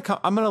 Oh, I'm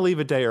gonna leave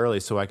a day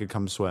early so I could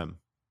come swim.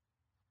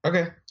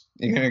 Okay.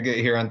 You're gonna get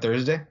here on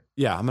Thursday?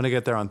 Yeah, I'm gonna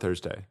get there on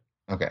Thursday.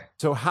 Okay.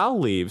 So Howe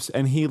leaves,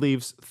 and he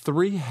leaves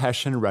 3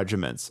 Hessian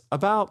regiments,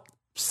 about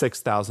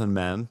 6,000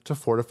 men, to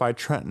fortify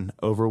Trenton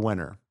over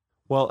winter.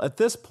 Well, at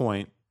this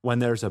point, when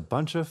there's a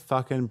bunch of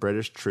fucking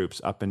British troops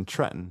up in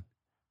Trenton,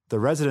 the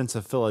residents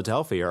of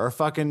Philadelphia are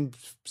fucking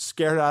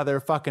scared out of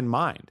their fucking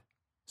mind.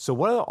 So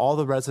what do all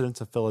the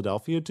residents of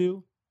Philadelphia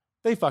do?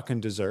 They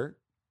fucking desert.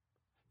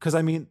 Because,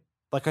 I mean,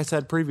 like I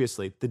said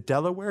previously, the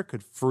Delaware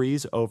could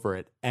freeze over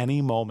at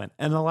any moment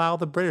and allow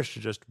the British to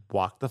just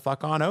walk the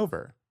fuck on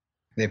over.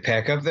 They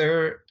pack up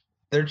their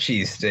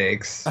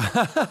cheesesteaks.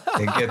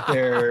 They get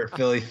their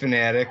Philly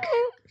Fanatic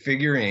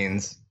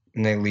figurines,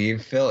 and they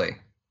leave Philly.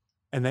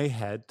 And they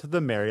head to the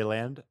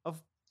Maryland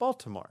of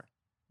Baltimore.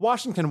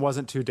 Washington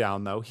wasn't too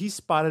down, though. He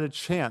spotted a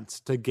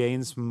chance to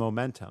gain some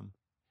momentum.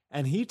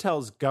 And he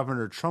tells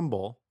Governor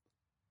Trumbull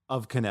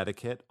of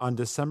Connecticut on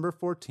December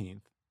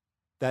 14th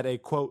that a,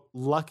 quote,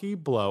 lucky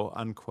blow,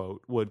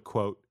 unquote, would,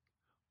 quote,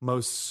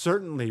 most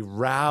certainly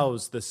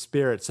rouse the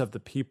spirits of the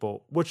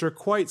people, which are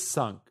quite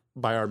sunk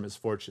by our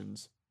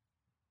misfortunes.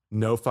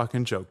 No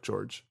fucking joke,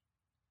 George.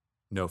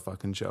 No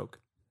fucking joke.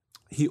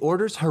 He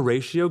orders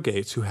Horatio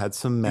Gates, who had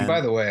some men. And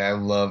by the way, I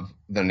love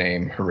the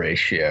name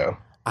Horatio.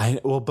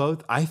 I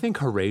think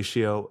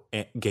Horatio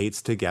and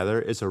Gates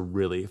together is a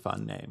really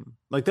fun name.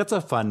 That's a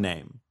fun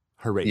name,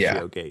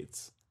 Horatio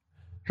Gates.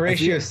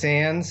 Horatio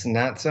Sands,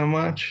 not so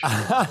much.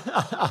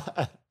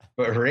 But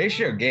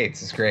Horatio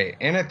Gates is great.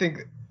 And I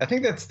think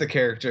that's the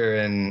character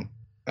in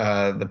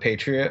The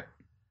Patriot.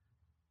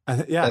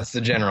 Yeah. That's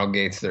the General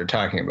Gates they're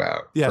talking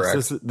about.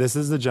 Yes, this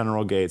is the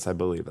General Gates, I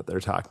believe, that they're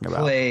talking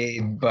about.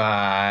 Played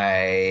by...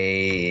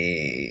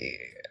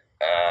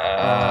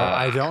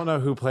 I don't know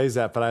who plays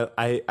that, but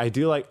I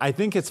do like... I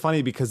think it's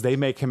funny because they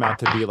make him out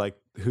to be like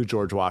who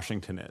George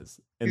Washington is.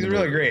 He's a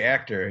really great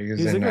actor.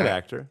 He's a good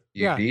actor.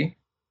 UD.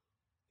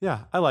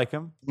 Yeah, I like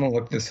him. I'm going to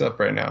look this up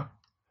right now.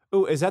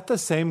 Oh, is that the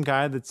same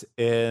guy that's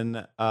in...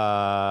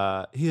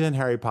 he's in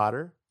Harry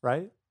Potter,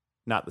 right?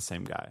 Not the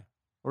same guy.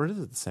 Or is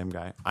it the same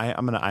guy?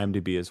 I'm going to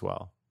IMDb as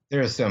well.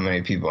 There are so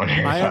many people in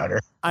Harry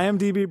Potter.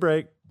 IMDb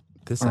break.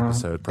 This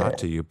episode brought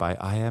to you by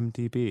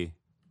IMDb.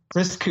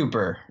 Chris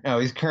Cooper. No,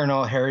 he's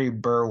Colonel Harry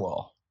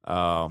Burwell.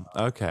 Oh,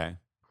 okay.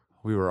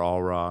 We were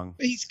all wrong.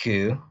 He's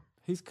cool.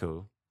 He's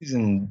cool. He's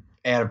in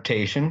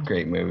Adaptation.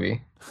 Great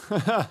movie.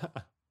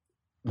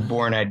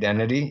 Bourne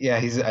Identity. Yeah,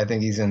 I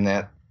think he's in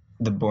the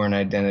Bourne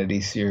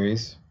Identity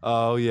series.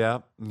 Oh, yeah.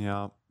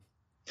 Yeah.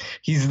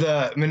 He's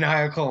the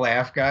maniacal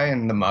laugh guy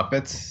in the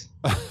Muppets.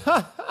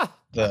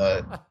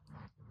 The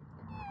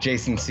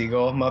Jason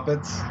Segel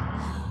Muppets.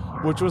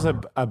 Which was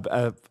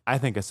I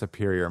think a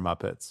superior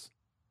Muppets.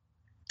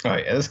 Oh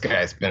yeah, this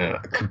guy's been in a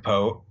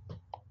Capote.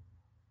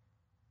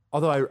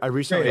 Although I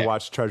recently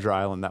watched Treasure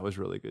Island, that was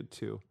really good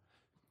too.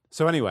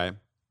 So anyway,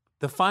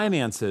 the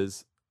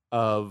finances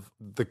of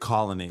the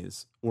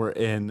colonies were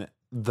in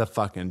the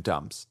fucking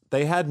dumps.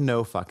 They had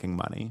no fucking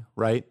money,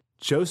 right?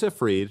 Joseph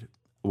Reed,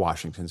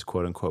 Washington's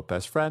quote unquote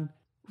best friend,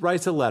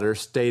 writes a letter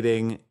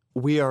stating,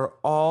 "We are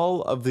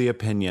all of the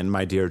opinion,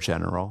 my dear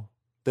General,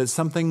 that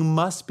something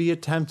must be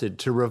attempted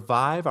to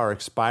revive our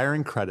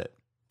expiring credit,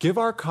 give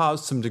our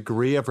cause some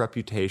degree of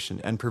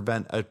reputation, and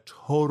prevent a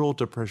total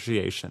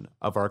depreciation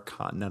of our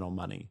continental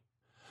money."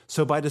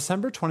 So by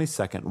December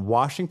 22nd,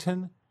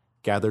 Washington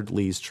gathered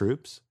Lee's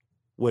troops,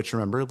 which,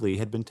 remember, Lee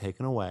had been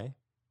taken away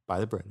by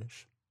the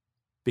British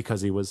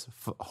because he was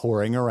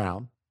whoring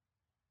around.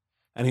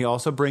 And he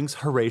also brings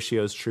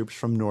Horatio's troops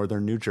from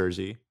northern New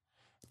Jersey.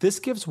 This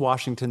gives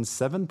Washington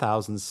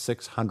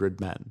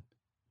 7,600 men.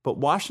 But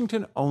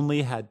Washington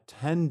only had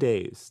 10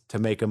 days to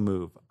make a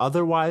move.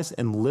 Otherwise,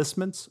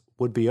 enlistments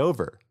would be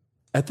over.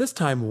 At this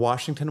time,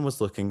 Washington was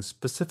looking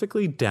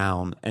specifically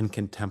down and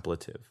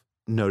contemplative,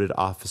 noted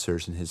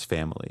officers in his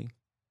family.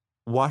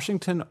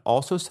 Washington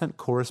also sent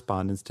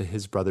correspondence to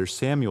his brother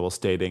Samuel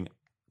stating,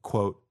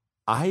 quote,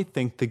 "I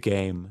think the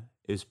game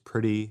is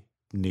pretty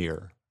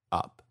near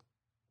up,"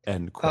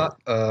 end quote.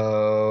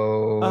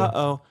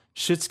 Uh-oh.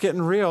 Shit's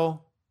getting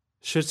real.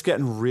 Shit's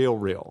getting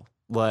real.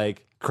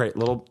 Like,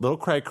 little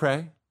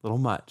cray-cray, little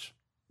much.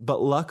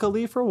 But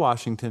luckily for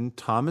Washington,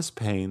 Thomas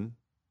Paine,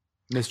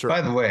 Mr.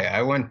 By the way,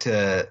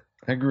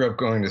 I grew up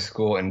going to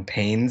school in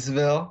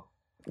Painesville.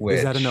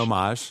 Is that an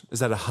homage? Is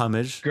that a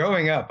homage?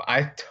 Growing up,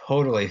 I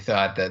totally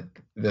thought that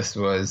this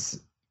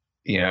was,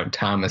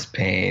 Thomas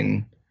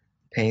Paine,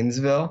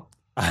 Painesville.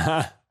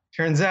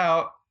 Turns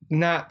out,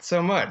 not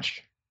so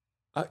much.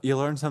 You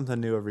learn something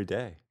new every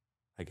day,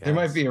 I guess. There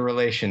might be a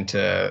relation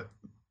to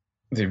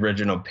the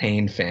original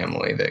Paine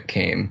family that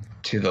came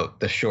to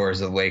the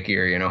shores of Lake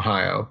Erie in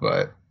Ohio,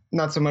 but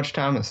not so much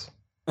Thomas.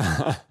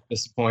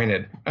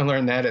 Disappointed. I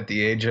learned that at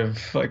the age of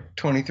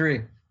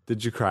 23.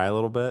 Did you cry a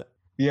little bit?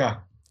 Yeah.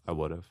 I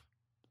would have.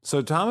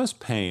 So Thomas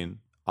Paine,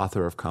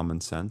 author of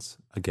Common Sense,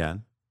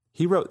 again,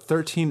 he wrote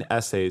 13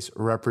 essays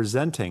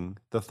representing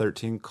the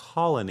 13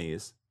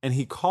 colonies, and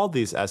he called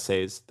these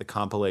essays, the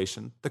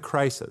compilation, The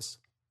Crisis.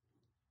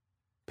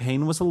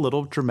 Paine was a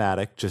little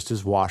dramatic, just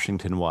as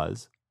Washington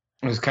was.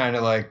 It was kind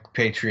of like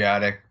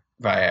patriotic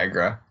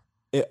Viagra.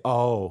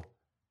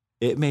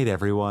 It made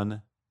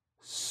everyone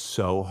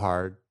so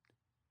hard.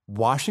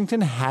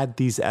 Washington had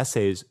these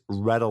essays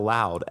read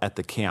aloud at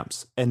the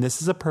camps, and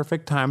this is a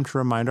perfect time to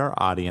remind our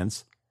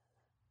audience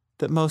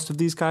that most of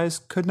these guys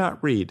could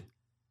not read.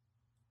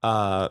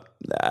 Lower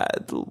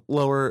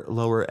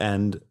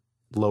end,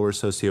 lower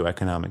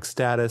socioeconomic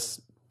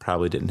status,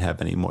 probably didn't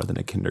have any more than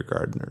a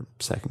kindergarten or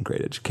second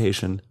grade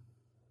education.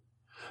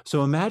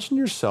 So imagine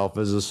yourself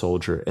as a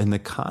soldier in the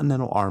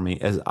Continental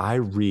Army as I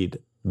read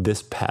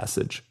this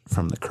passage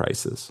from The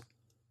Crisis.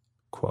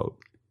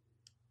 Quote,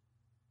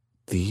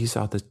 "These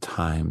are the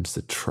times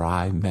that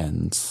try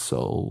men's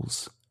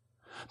souls.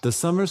 The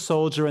summer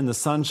soldier and the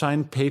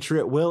sunshine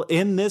patriot will,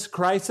 in this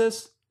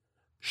crisis,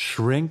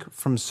 shrink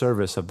from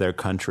service of their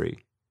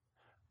country.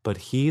 But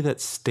he that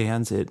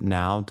stands it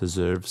now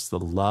deserves the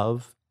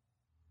love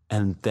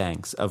and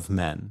thanks of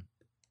men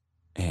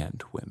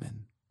and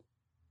women."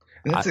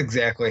 That's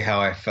exactly how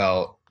I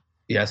felt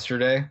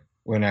yesterday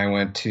when I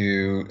went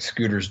to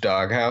Scooter's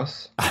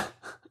Doghouse,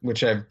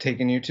 which I've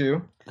taken you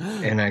to,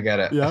 and I got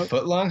a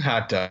foot-long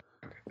hot dog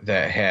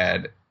that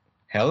had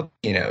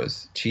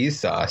jalapenos, cheese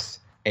sauce,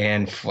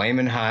 and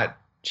flamin' hot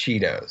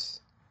Cheetos.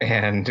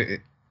 And,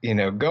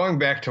 going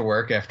back to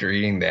work after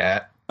eating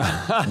that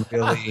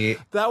really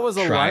that was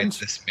a lunch.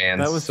 This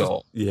man's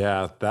soul.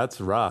 Yeah,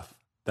 that's rough.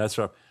 That's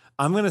rough.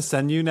 I'm going to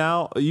send you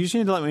now. You just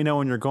need to let me know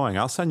when you're going.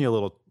 I'll send you a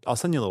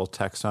little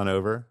text on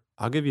over.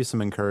 I'll give you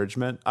some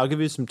encouragement. I'll give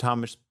you some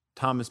Thomas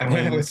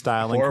Paine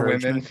style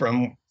encouragement. 4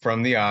 women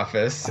from The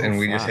Office, and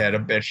we just had a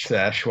bitch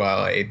sesh while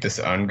I ate this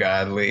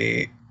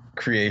ungodly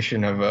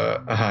creation of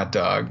a hot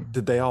dog.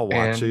 Did they all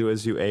watch you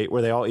as you ate?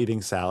 Were they all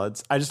eating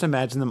salads? I just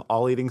imagine them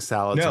all eating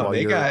salads. No,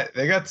 they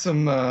got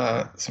some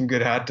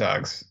good hot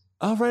dogs.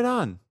 Oh, right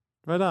on.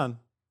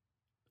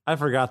 I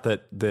forgot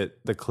that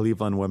the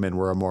Cleveland women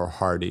were a more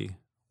hardy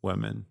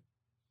women.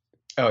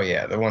 Oh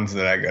yeah, the ones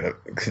that I go to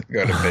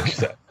bitch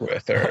set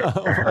with are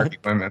hardy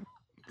women.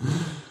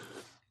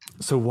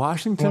 So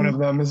Washington, one of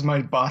them is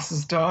my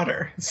boss's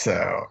daughter.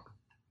 So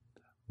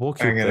we'll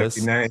keep this.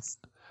 Be nice.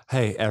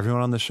 Hey,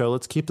 everyone on the show,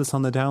 let's keep this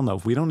on the down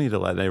low. We don't need to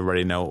let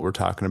everybody know what we're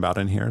talking about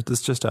in here.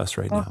 It's just us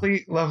right now.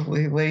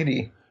 Lovely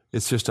lady.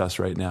 It's just us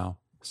right now.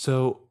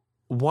 So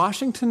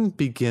Washington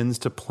begins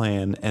to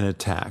plan an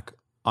attack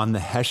on the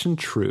Hessian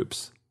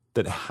troops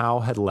that Howe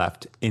had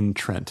left in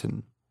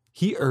Trenton.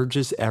 He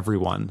urges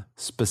everyone,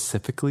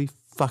 specifically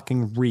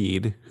fucking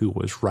Reed, who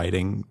was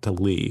writing to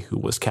Lee, who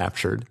was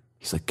captured.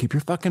 He's like, keep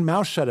your fucking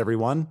mouth shut,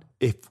 everyone.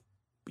 If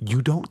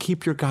you don't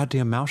keep your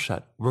goddamn mouth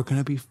shut, we're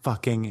going to be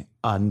fucking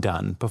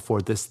undone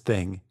before this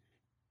thing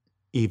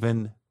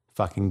even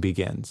fucking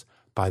begins.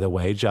 By the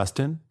way,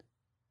 Justin,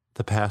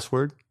 the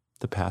password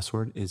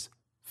is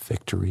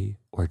victory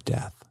or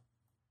death.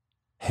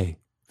 Hey,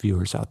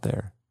 viewers out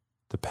there,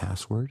 the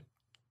password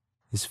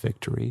is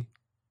victory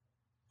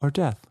or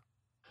death.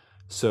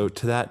 So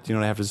to that, do you know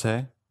what I have to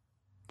say?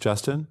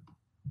 Justin,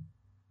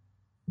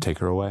 take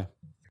her away.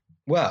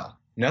 Well,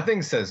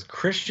 nothing says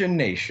Christian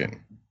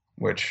nation,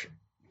 which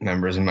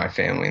members of my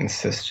family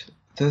insist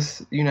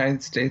this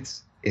United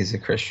States is a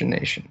Christian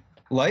nation,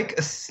 like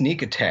a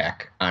sneak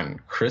attack on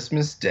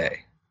Christmas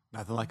Day.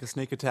 Nothing like a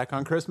sneak attack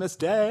on Christmas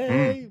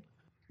Day.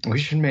 We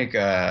should make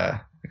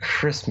a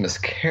Christmas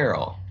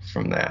carol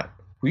from that.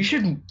 We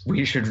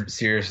should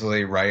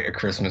seriously write a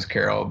Christmas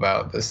carol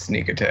about the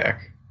sneak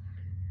attack.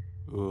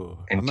 Ooh,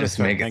 and just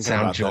make it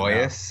sound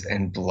joyous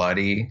and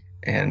bloody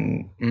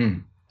and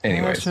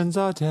anyways. Hessians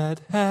are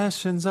dead,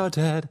 Hessians are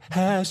dead,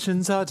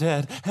 Hessians are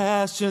dead,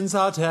 Hessians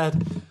are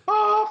dead.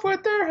 Off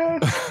with their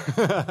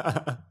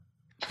heads.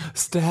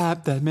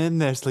 Stab them in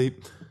their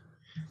sleep.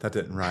 That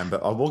didn't rhyme,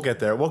 but we'll get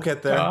there.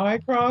 By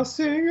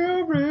crossing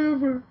a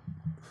river.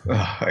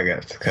 Oh, I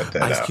got to cut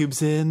that out. Ice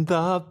cubes in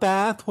the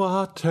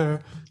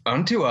bathwater.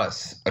 Unto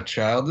us a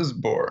child is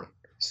born.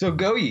 So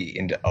go ye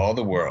into all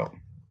the world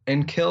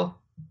and kill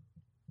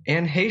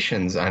and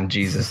Haitians on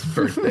Jesus'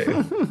 birthday.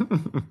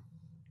 The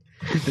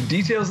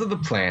details of the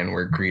plan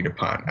were agreed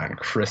upon on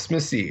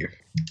Christmas Eve,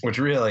 which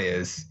really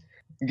is,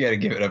 you got to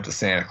give it up to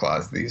Santa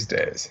Claus these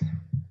days.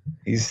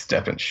 He's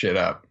stepping shit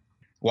up.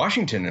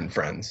 Washington and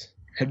friends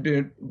had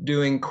been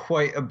doing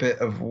quite a bit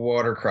of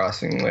water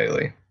crossing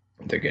lately.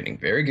 They're getting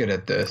very good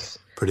at this.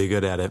 Pretty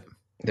good at it.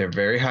 They're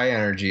very high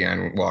energy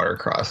on water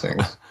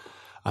crossings.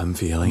 I'm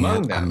feeling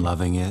Among it. them I'm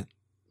loving it.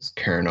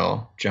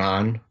 Colonel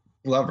John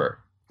Glover.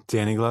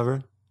 Danny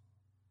Glover?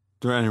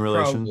 They're any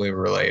relation? Probably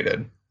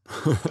related.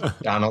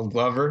 Donald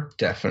Glover,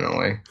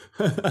 definitely.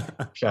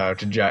 Shout out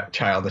to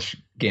Childish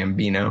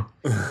Gambino.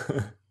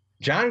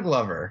 John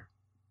Glover,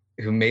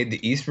 who made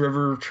the East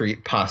River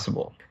Retreat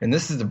possible. And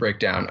this is the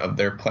breakdown of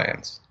their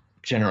plans.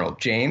 General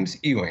James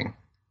Ewing,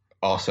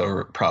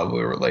 also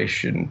probably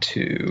relation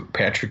to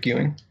Patrick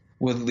Ewing,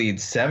 would lead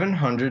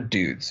 700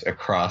 dudes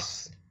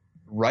across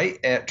right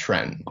at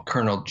Trenton.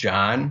 Colonel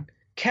John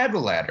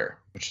Cadwallader,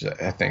 which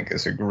I think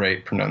is a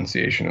great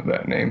pronunciation of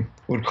that name,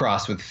 would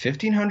cross with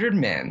 1,500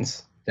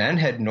 men's, then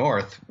head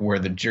north where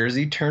the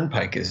Jersey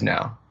Turnpike is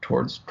now,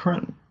 towards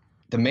Trenton.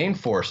 The main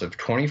force of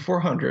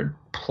 2,400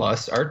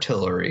 plus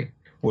artillery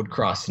would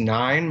cross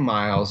 9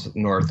 miles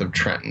north of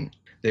Trenton.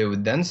 They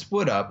would then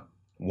split up.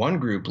 One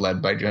group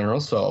led by General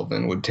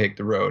Sullivan would take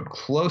the road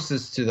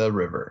closest to the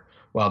river,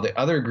 while the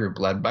other group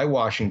led by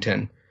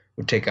Washington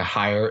would take a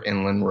higher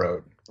inland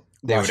road.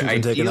 They Washington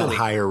would taking that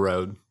higher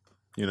road,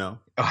 you know.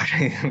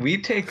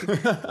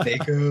 They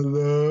go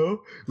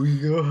low, we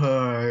go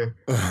high.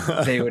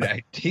 They would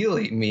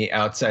ideally meet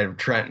outside of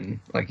Trenton.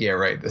 Like, yeah,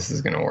 right, this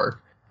is going to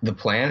work. The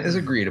plan is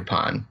agreed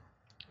upon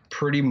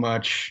pretty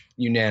much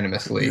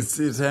unanimously. It's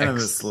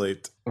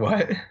unanimously.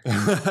 What?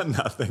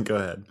 Nothing, go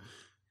ahead.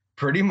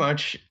 Pretty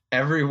much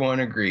everyone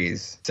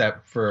agrees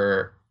except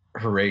for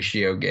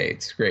Horatio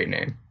Gates. Great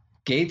name.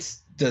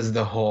 Gates does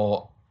the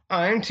whole,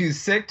 I'm too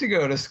sick to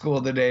go to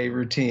school today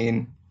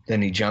routine.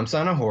 Then he jumps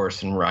on a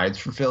horse and rides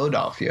for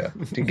Philadelphia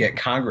to get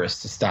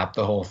Congress to stop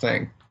the whole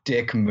thing.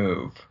 Dick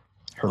move.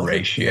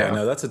 Horatio. Yeah,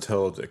 no, that's a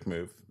total dick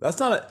move. That's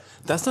not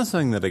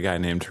something that a guy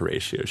named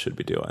Horatio should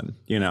be doing,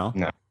 you know?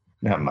 No,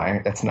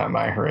 that's not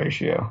my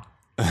Horatio.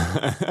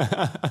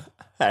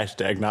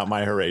 Hashtag not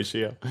my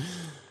Horatio.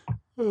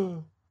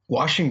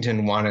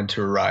 Washington wanted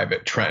to arrive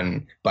at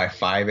Trenton by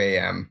 5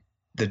 a.m.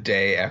 the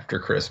day after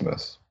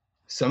Christmas.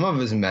 Some of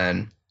his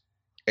men,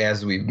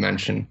 as we've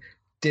mentioned,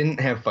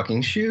 didn't have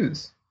fucking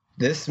shoes.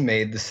 This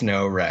made the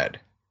snow red,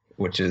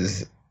 which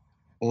is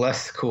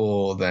less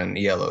cool than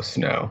yellow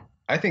snow.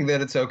 I think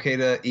that it's okay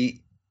to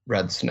eat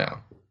red snow.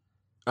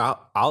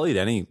 I'll eat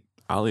any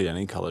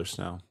color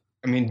snow.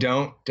 I mean,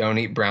 don't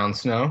eat brown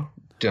snow.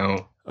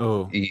 Don't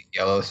eat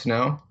yellow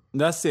snow.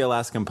 That's the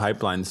Alaskan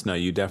pipeline snow.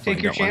 You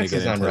definitely don't want to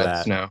get into on red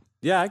that. Snow.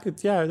 Yeah,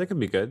 that could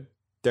be good.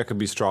 There could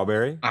be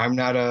strawberry. I'm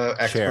not an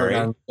expert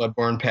on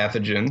bloodborne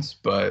pathogens,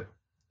 but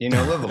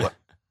live a life.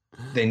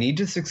 They need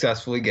to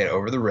successfully get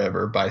over the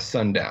river by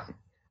sundown.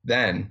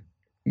 Then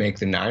make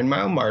the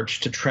 9-mile march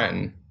to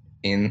Trenton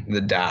in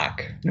the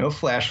dock. No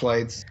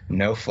flashlights,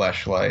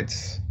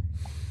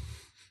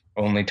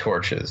 only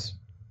torches.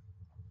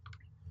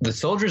 The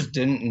soldiers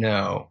didn't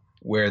know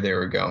where they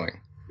were going.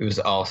 It was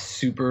all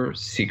super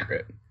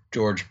secret.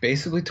 George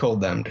basically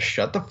told them to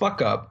shut the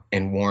fuck up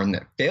and warned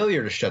that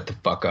failure to shut the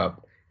fuck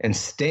up and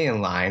stay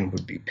in line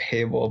would be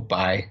payable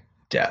by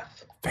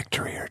death.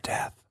 Victory or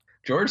death.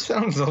 George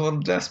sounds a little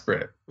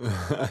desperate,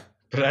 but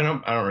I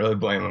don't really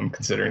blame him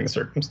considering the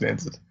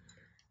circumstances.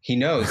 He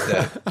knows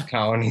that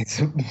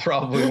colonies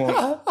probably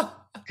won't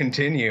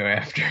continue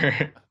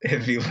after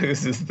if he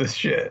loses the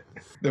shit.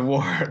 The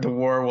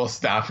war will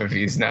stop if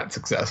he's not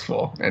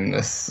successful in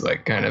this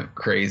kind of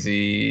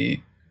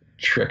crazy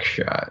trick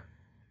shot.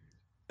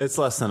 It's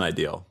less than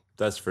ideal.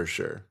 That's for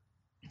sure.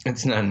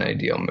 It's not an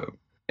ideal move.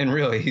 And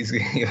really, he's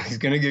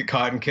going to get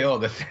caught and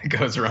killed if it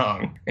goes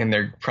wrong. And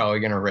they're probably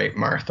going to rape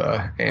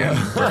Martha and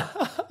burn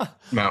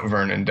Mount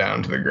Vernon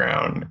down to the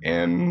ground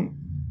and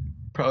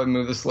probably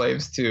move the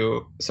slaves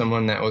to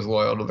someone that was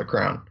loyal to the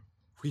crown.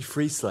 We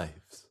free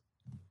slaves.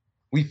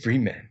 We free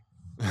men.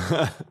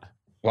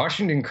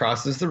 Washington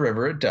crosses the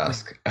river at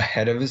dusk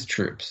ahead of his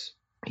troops.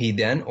 He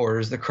then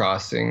orders the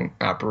crossing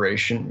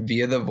operation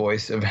via the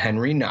voice of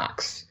Henry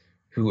Knox,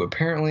 who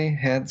apparently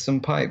had some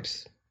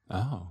pipes.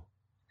 Oh.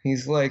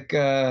 He's like,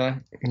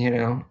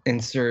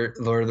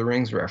 insert Lord of the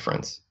Rings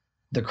reference.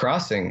 The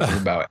crossing was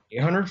about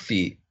 800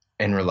 feet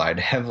and relied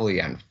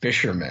heavily on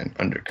fishermen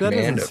under command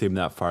of... That doesn't seem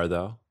that far,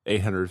 though.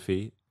 800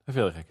 feet. I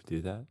feel like I could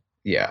do that.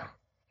 Yeah.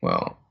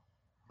 Well,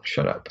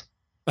 shut up.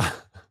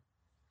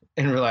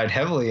 And relied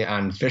heavily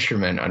on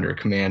fishermen under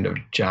command of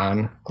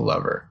John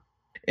Glover.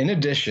 In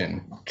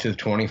addition to the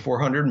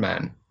 2,400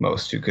 men,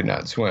 most who could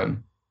not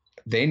swim,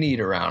 they need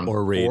around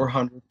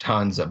 400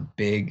 tons of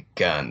big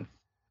guns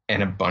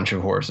and a bunch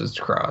of horses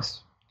to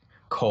cross.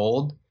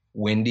 Cold,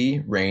 windy,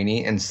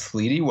 rainy, and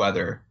sleety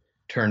weather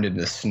turned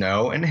into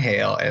snow and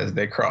hail as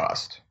they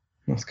crossed.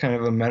 That's kind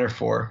of a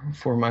metaphor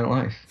for my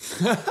life.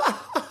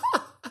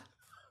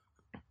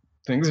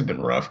 Things have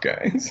been rough,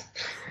 guys.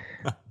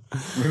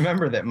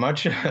 Remember that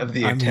much of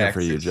the attack's I'm here for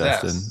you,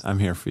 success, Justin. I'm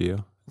here for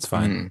you. It's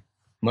fine.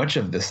 Much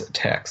of this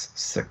attack's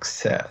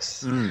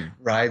success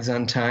rides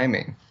on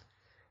timing.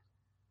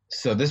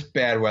 So this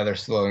bad weather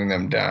slowing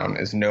them down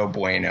is no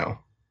bueno.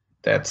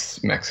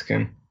 That's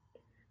Mexican.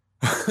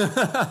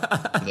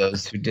 For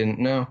those who didn't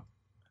know.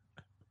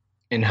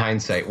 In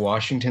hindsight,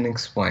 Washington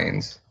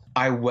explains,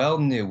 I well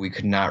knew we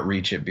could not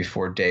reach it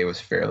before day was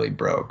fairly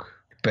broke.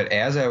 But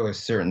as I was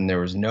certain there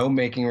was no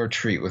making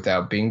retreat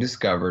without being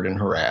discovered and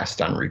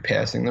harassed on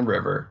repassing the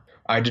river,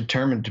 I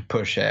determined to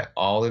push at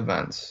all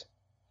events.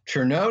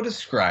 Chernow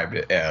described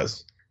it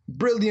as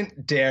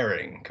brilliant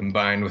daring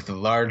combined with a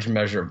large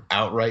measure of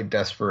outright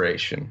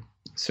desperation.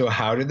 So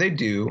how did they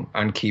do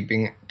on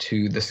keeping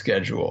to the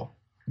schedule?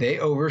 They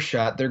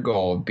overshot their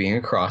goal of being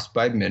across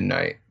by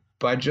midnight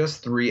by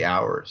just 3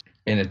 hours,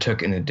 and it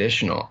took an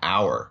additional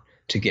hour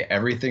to get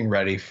everything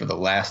ready for the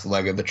last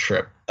leg of the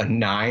trip, a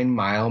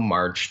 9-mile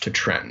march to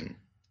Trenton.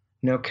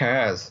 No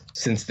Kaz.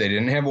 Since they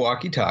didn't have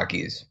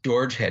walkie-talkies,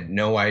 George had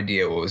no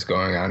idea what was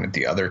going on at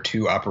the other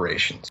two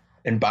operations.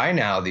 And by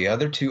now, the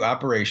other two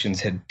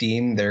operations had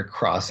deemed their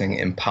crossing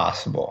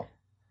impossible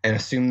and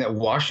assumed that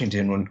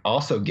Washington would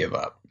also give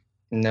up.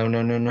 No.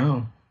 No.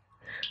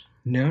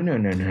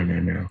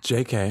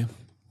 JK.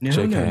 No,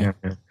 JK. no.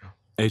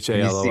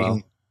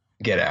 HALLL.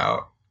 Get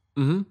Out.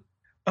 Mm-hmm.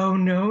 Oh,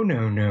 no.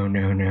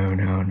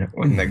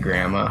 When the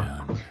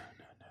grandma.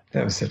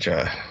 That was such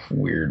a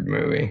weird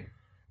movie.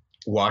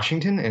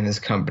 Washington and his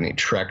company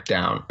trekked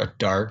down a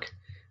dark,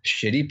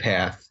 shitty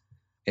path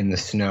in the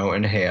snow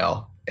and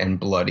hail and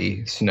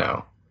bloody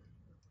snow.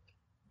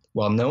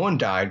 While no one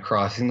died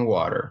crossing the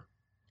water,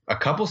 a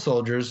couple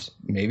soldiers,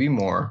 maybe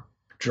more,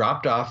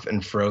 dropped off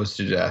and froze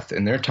to death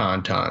in their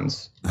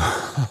tauntauns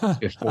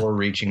before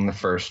reaching the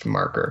first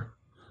marker.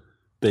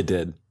 They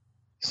did.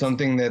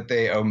 Something that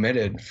they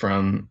omitted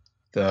from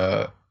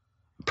the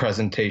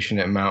presentation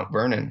at Mount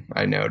Vernon,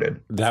 I noted.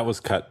 That was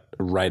cut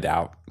right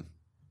out.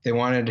 They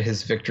wanted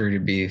his victory to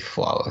be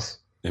flawless.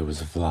 It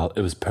was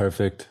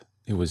perfect.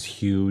 It was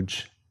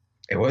huge.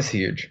 It was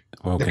huge.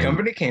 Okay. The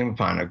company came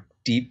upon a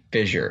deep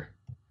fissure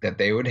that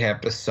they would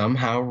have to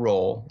somehow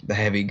roll the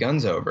heavy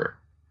guns over.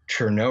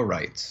 Chernow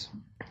writes,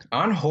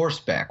 on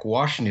horseback,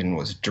 Washington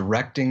was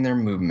directing their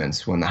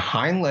movements when the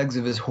hind legs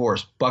of his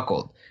horse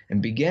buckled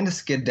and began to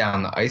skid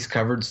down the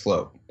ice-covered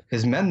slope.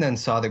 His men then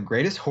saw the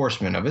greatest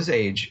horseman of his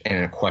age and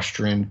an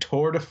equestrian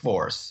tour de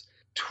force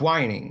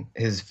Twining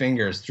his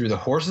fingers through the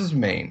horse's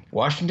mane,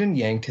 Washington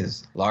yanked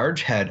his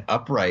large head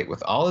upright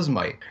with all his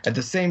might. At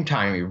the same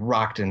time, he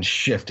rocked and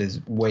shifted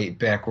his weight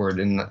backward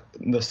in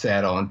the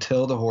saddle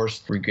until the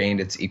horse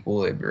regained its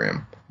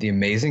equilibrium. The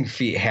amazing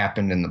feat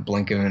happened in the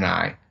blink of an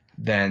eye.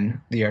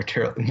 Then the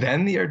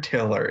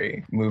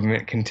artillery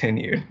movement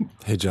continued.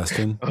 Hey,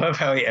 Justin. I love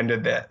how he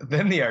ended that.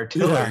 Then the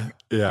artillery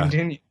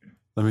continued.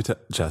 Let me tell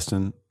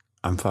Justin,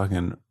 I'm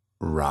fucking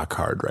rock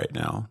hard right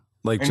now.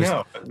 Like, just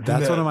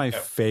that's one of my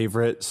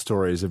favorite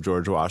stories of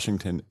George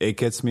Washington. It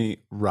gets me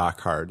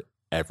rock hard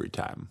every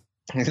time.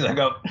 He's like,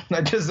 oh,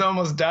 I just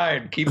almost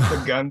died. Keep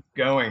the guns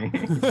going.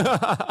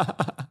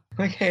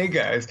 Like, hey,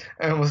 guys,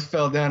 I almost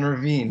fell down a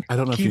ravine. I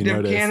don't know if you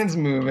noticed. Keep them cannons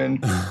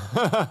moving.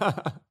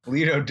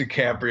 Leonardo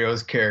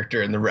DiCaprio's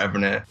character in The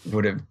Revenant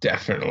would have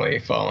definitely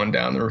fallen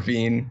down the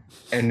ravine,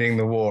 ending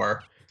the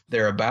war.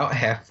 They're about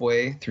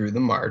halfway through the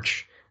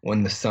march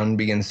when the sun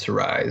begins to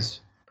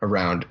rise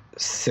around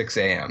 6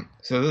 a.m.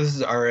 So this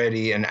is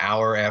already an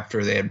hour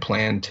after they had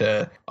planned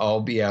to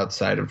all be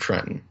outside of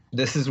Trenton.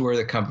 This is where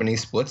the company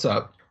splits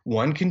up,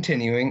 one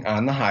continuing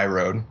on the high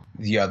road,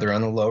 the other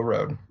on the low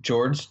road.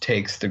 George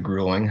takes the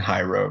grueling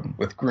high road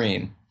with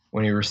Greene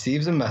when he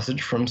receives a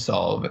message from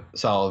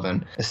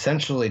Sullivan,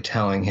 essentially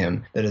telling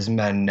him that his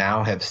men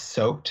now have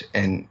soaked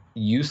and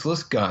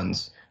useless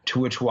guns, to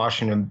which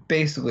Washington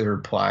basically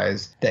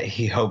replies that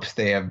he hopes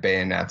they have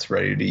bayonets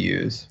ready to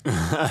use.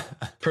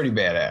 Pretty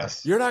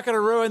badass. You're not going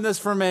to ruin this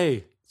for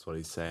me. That's what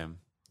he's saying.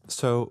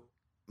 So,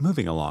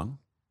 moving along.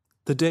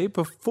 The day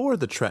before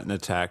the Trenton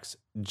attacks,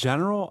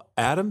 General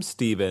Adam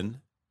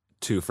Stephen,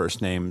 two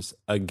first names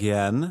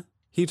again,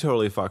 he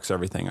totally fucks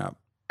everything up.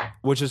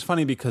 Which is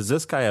funny because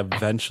this guy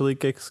eventually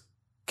gets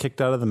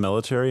kicked out of the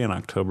military in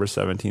October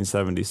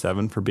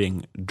 1777 for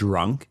being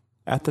drunk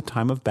at the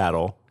time of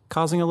battle,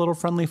 causing a little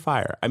friendly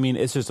fire. I mean,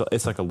 it's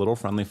like a little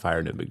friendly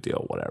fire, no big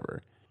deal,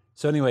 whatever.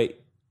 So anyway,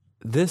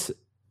 this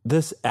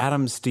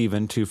Adam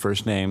Stephen, two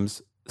first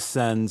names,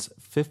 sends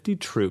 50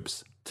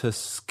 troops to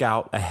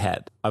scout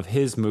ahead of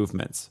his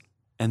movements.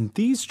 And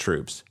these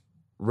troops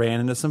ran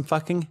into some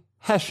fucking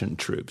Hessian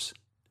troops.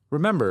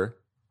 Remember,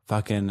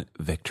 fucking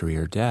victory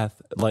or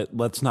death.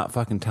 Let's not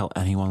fucking tell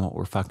anyone what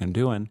we're fucking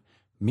doing.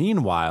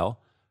 Meanwhile,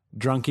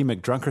 Drunky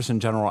McDrunkerson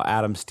General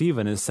Adam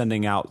Stephen is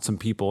sending out some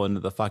people into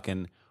the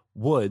fucking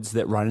woods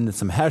that run into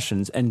some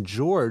Hessians, and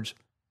George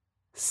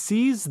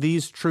sees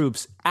these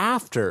troops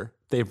after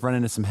they've run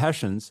into some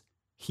Hessians.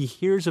 He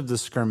hears of the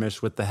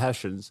skirmish with the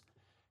Hessians,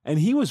 and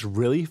he was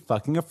really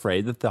fucking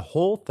afraid that the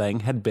whole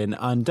thing had been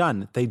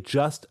undone. They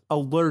just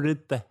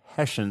alerted the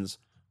Hessians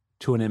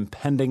to an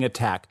impending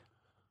attack.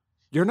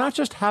 You're not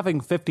just having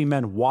 50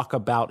 men walk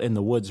about in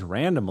the woods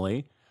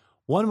randomly.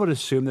 One would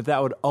assume that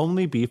that would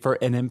only be for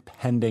an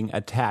impending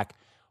attack.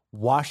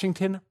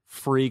 Washington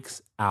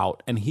freaks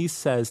out, and he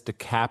says to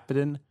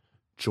Captain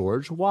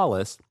George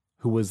Wallace,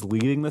 who was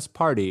leading this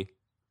party,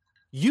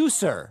 you,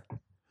 sir,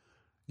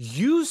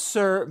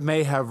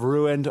 may have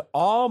ruined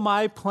all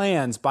my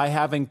plans by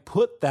having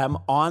put them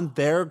on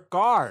their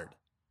guard.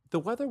 The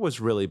weather was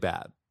really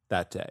bad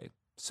that day,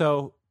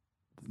 so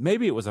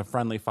maybe it was a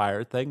friendly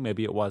fire thing,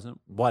 maybe it wasn't,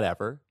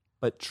 whatever.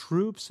 But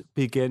troops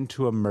begin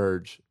to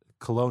emerge,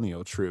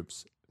 colonial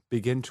troops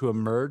begin to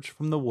emerge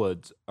from the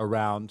woods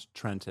around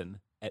Trenton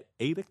at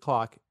 8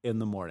 o'clock in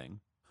the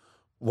morning.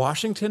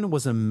 Washington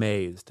was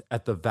amazed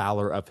at the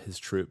valor of his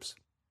troops.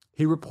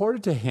 He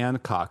reported to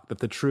Hancock that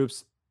the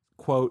troops,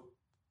 quote,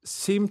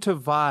 seemed to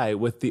vie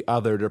with the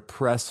other to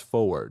press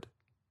forward,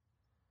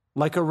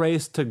 like a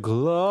race to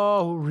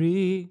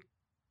glory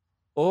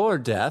or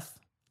death.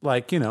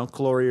 Like,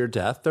 glory or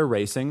death. They're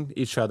racing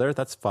each other.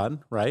 That's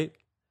fun, right?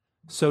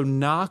 So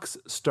Knox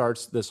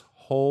starts this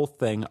whole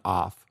thing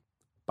off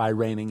by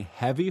raining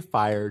heavy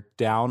fire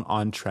down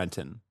on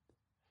Trenton.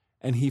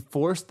 And he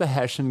forced the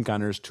Hessian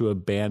gunners to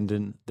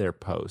abandon their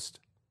post.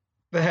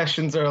 The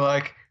Hessians are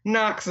like,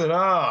 knocks it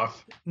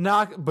off.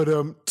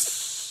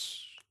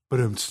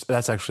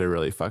 That's actually a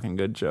really fucking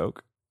good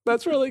joke.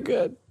 That's really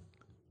good.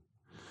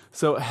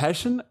 So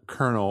Hessian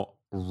Colonel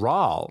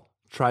Rall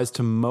tries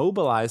to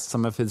mobilize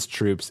some of his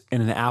troops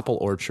in an apple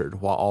orchard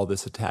while all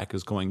this attack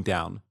is going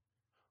down.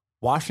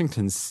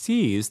 Washington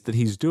sees that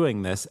he's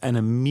doing this and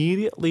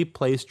immediately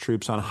placed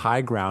troops on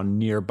high ground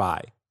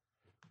nearby.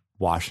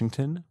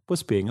 Washington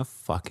was being a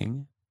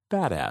fucking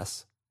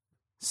badass,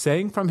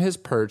 saying from his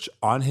perch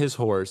on his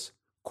horse,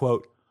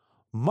 quote,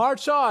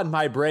 march on,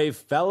 my brave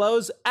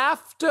fellows,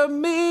 after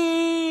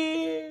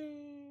me.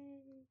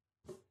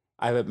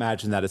 I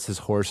imagine that as his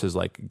horse is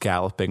like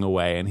galloping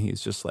away and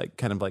he's just like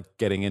kind of like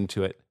getting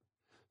into it.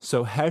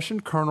 So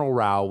Hessian Colonel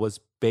Rao was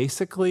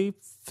basically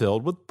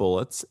filled with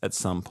bullets at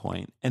some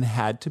point and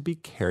had to be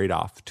carried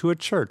off to a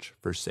church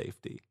for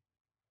safety.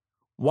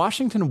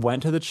 Washington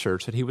went to the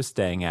church that he was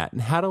staying at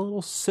and had a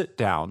little sit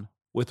down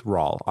with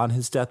Rall on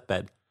his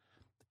deathbed,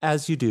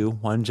 as you do,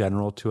 one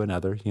general to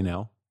another,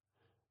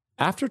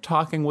 After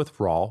talking with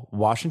Rall,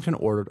 Washington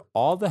ordered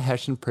all the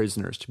Hessian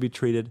prisoners to be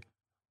treated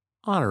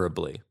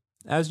honorably.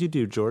 As you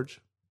do, George.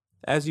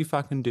 As you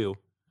fucking do.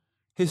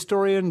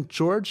 Historian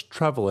George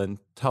Trevelyan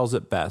tells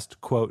it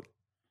best, quote,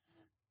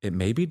 "It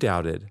may be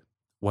doubted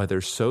whether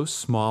so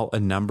small a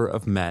number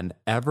of men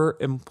ever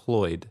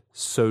employed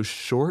so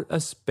short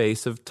a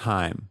space of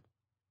time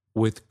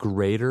with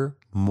greater,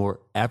 more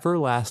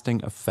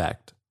everlasting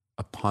effect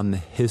upon the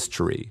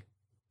history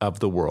of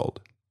the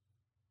world."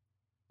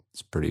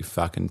 It's pretty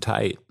fucking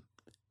tight.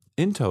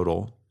 In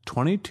total,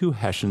 22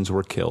 Hessians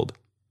were killed,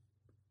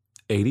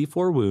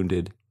 84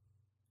 wounded,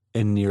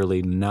 and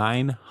nearly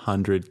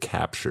 900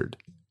 captured,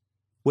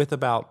 with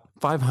about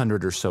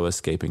 500 or so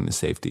escaping to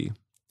safety,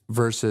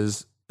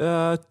 versus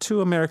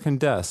 2 American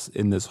deaths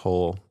in this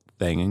whole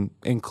thing,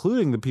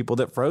 including the people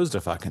that froze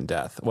to fucking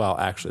death. Well,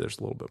 actually, there's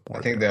a little bit more.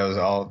 I think that was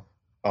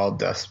all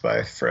deaths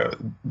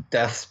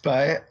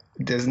by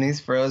Disney's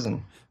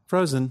Frozen.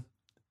 Frozen.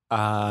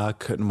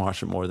 Couldn't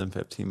watch it more than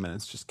 15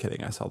 minutes. Just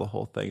kidding. I saw the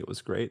whole thing. It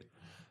was great.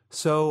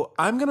 So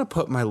I'm going to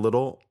put my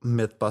little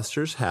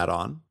Mythbusters hat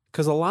on,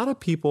 because a lot of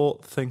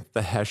people think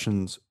the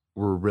Hessians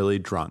were really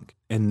drunk,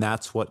 and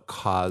that's what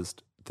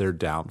caused their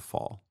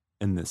downfall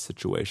in this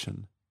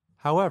situation.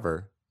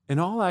 However, in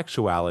all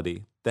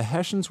actuality, the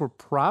Hessians were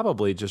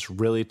probably just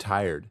really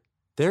tired.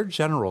 Their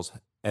generals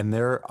and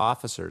their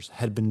officers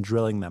had been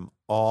drilling them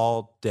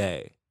all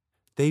day.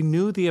 They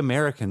knew the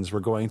Americans were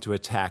going to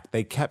attack.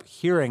 They kept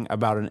hearing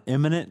about an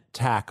imminent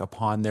attack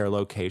upon their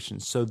location,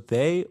 so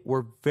they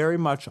were very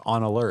much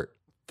on alert.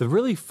 The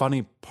really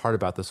funny part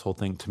about this whole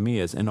thing to me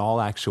is, in all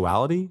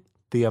actuality,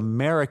 the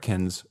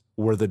Americans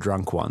were the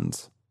drunk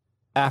ones.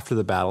 After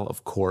the battle,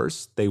 of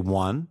course, they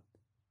won,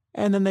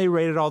 and then they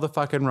raided all the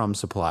fucking rum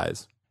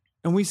supplies.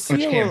 And we see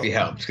which can't be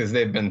helped because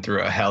they've been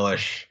through a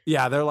hellish.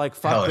 Yeah, they're like,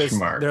 fuck this.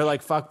 March. They're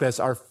like, fuck this.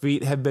 Our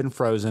feet have been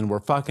frozen. We're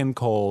fucking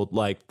cold.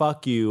 Like,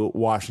 fuck you,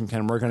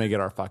 Washington. We're going to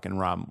get our fucking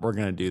rum. We're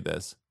going to do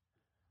this.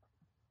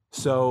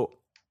 So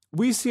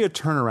we see a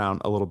turnaround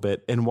a little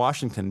bit in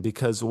Washington,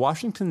 because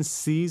Washington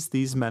sees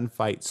these men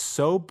fight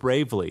so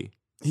bravely.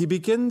 He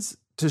begins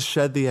to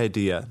shed the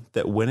idea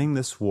that winning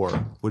this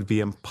war would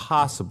be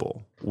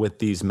impossible with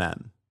these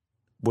men,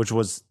 which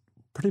was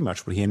pretty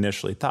much what he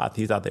initially thought.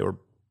 He thought they were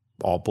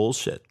all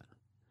bullshit.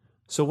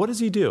 So what does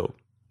he do?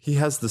 He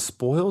has the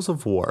spoils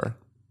of war,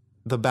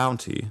 the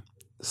bounty,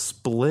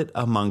 split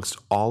amongst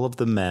all of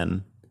the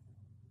men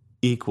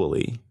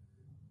equally.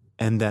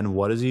 And then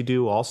what does he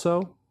do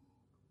also?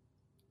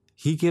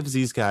 He gives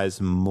these guys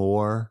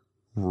more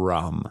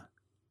rum,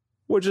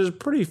 which is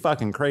pretty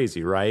fucking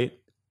crazy, right?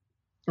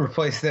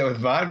 Replace that with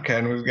vodka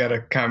and we've got a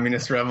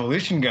communist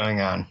revolution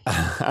going on.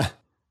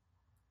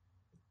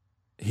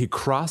 He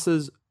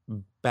crosses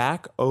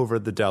back over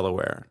the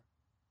Delaware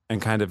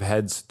and kind of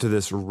heads to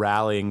this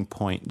rallying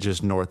point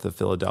just north of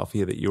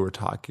Philadelphia that you were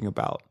talking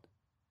about.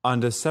 On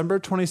December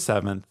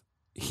 27th,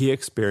 he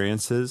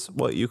experiences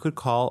what you could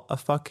call a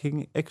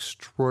fucking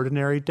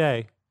extraordinary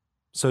day.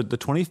 So the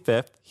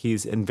 25th,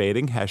 he's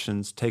invading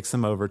Hessians, takes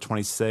them over.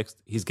 26th,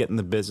 he's getting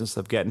the business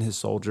of getting his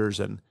soldiers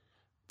and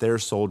their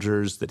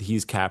soldiers that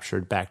he's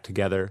captured back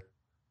together.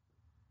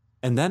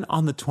 And then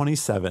on the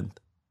 27th,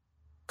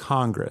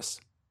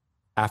 Congress,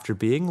 after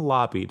being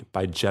lobbied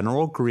by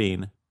General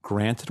Greene,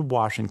 granted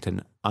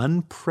Washington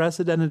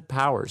unprecedented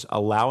powers,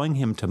 allowing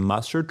him to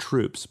muster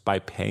troops by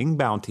paying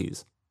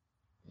bounties,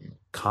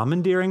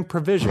 commandeering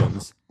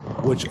provisions,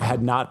 which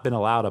had not been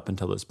allowed up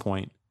until this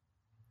point,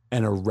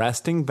 and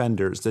arresting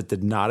vendors that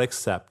did not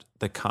accept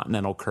the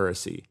continental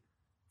currency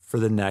for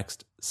the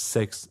next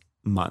 6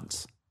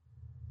 months.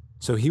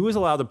 So he was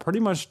allowed to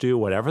pretty much do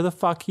whatever the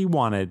fuck he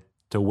wanted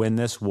to win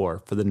this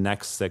war for the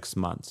next 6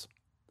 months.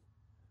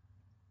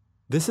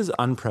 This is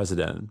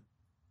unprecedented,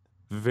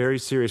 very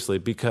seriously,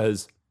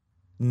 because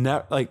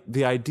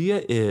the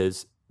idea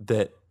is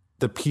that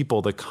the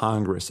people, the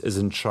Congress, is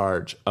in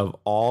charge of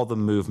all the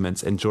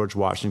movements, and George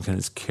Washington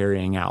is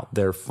carrying out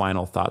their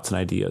final thoughts and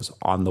ideas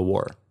on the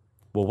war.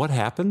 Well, what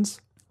happens?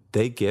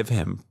 They give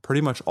him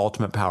pretty much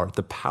ultimate power.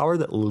 The power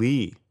that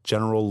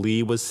General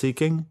Lee was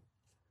seeking,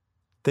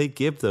 they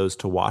give those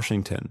to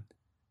Washington.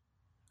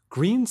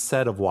 Greene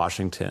said of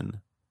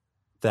Washington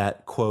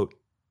that, quote,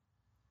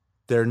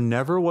 "There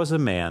never was a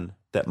man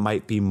that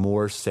might be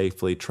more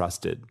safely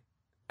trusted."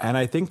 And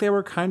I think they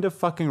were kind of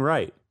fucking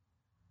right.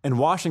 And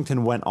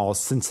Washington went all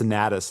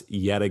Cincinnatus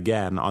yet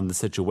again on the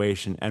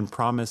situation and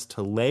promised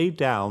to lay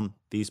down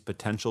these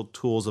potential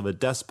tools of a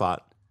despot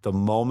the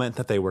moment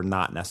that they were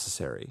not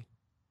necessary.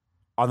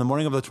 On the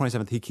morning of the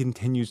 27th, he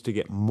continues to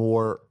get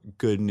more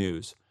good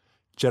news.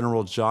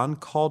 General John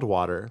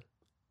Caldwater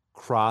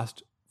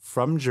crossed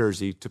from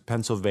Jersey to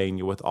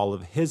Pennsylvania with all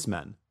of his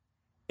men,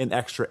 an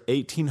extra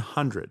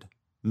 1,800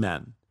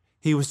 men.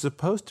 He was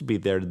supposed to be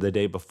there the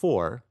day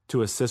before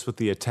to assist with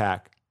the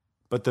attack,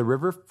 but the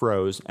river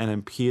froze and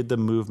impeded the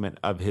movement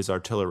of his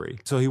artillery,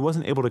 so he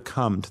wasn't able to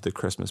come to the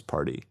Christmas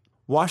party.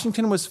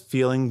 Washington was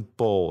feeling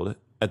bold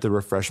at the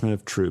refreshment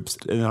of troops,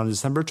 and on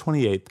December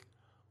 28th,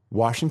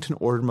 Washington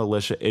ordered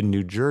militia in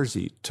New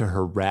Jersey to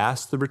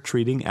harass the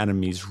retreating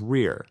enemy's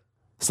rear,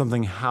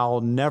 something Howe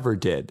never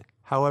did.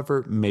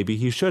 However, maybe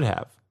he should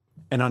have.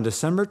 And on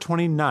December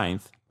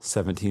 29th,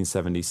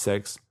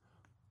 1776,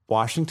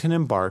 Washington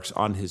embarks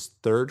on his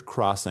third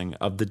crossing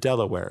of the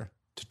Delaware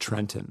to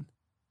Trenton.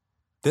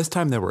 This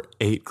time there were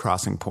 8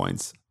 crossing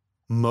points.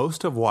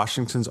 Most of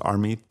Washington's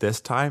army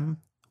this time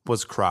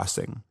was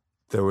crossing.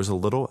 There was a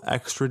little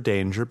extra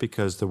danger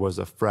because there was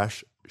a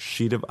fresh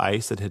sheet of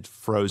ice that had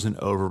frozen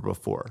over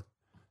before.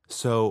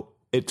 So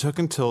it took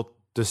until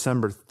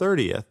December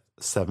 30th,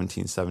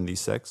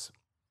 1776,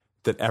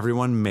 that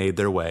everyone made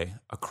their way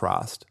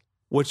across,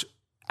 which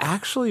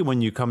actually,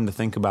 when you come to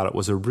think about it,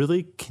 was a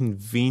really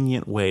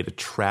convenient way to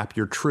trap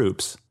your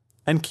troops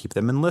and keep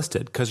them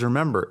enlisted. Because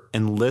remember,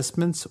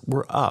 enlistments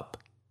were up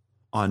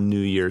on New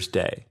Year's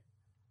Day.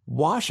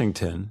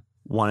 Washington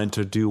wanted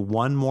to do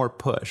one more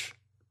push.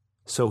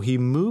 So he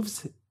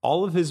moves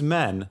all of his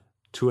men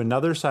to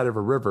another side of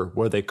a river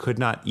where they could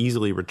not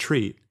easily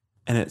retreat.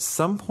 And at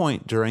some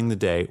point during the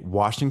day,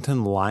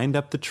 Washington lined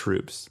up the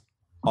troops,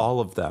 all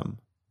of them,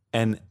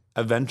 and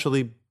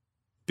eventually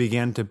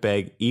began to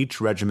beg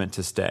each regiment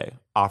to stay,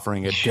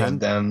 offering He showed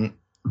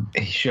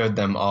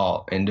them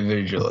all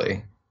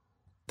individually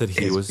that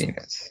he his was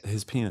penis.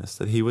 his penis,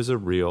 that he was a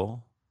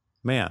real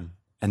man,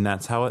 and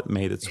that's how it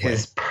made its way.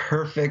 His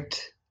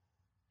perfect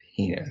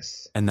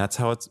penis. And that's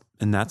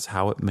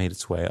how it made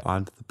its way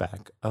onto the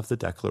back of the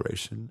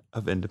Declaration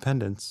of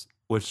Independence,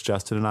 which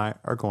Justin and I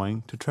are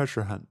going to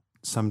treasure hunt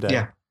someday.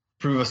 Yeah.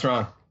 Prove us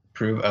wrong.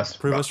 Prove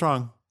us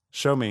wrong.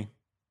 Show me.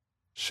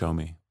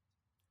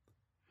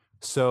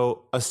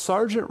 So a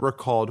sergeant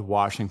recalled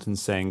Washington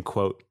saying,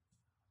 quote,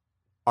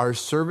 "Our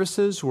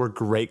services were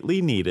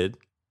greatly needed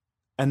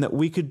and that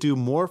we could do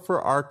more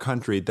for our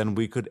country than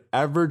we could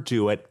ever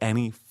do at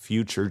any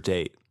future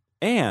date.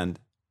 And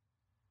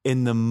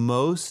in the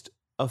most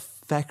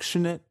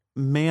affectionate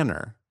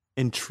manner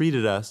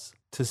entreated us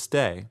to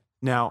stay."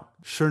 Now,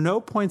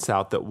 Chernow points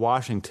out that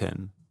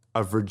Washington,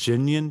 a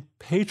Virginian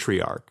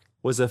patriarch,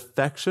 was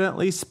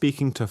affectionately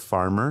speaking to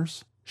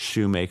farmers,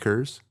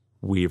 shoemakers,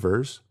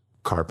 weavers,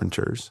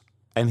 carpenters,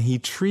 and he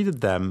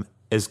treated them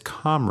as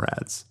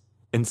comrades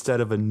instead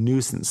of a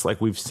nuisance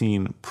like we've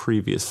seen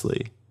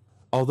previously.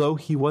 Although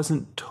he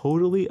wasn't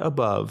totally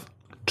above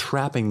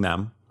trapping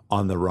them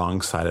on the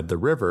wrong side of the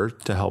river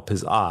to help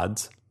his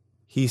odds,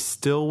 he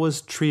still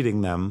was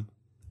treating them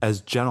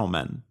as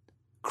gentlemen.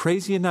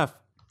 Crazy enough,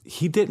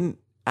 he didn't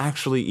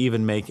actually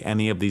even make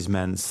any of these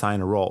men sign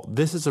a roll.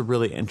 This is a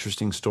really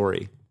interesting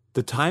story.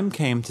 The time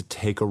came to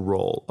take a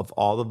roll of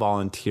all the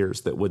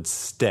volunteers that would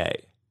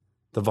stay,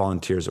 the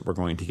volunteers that were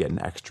going to get an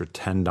extra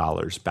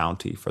 $10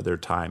 bounty for their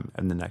time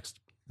in the next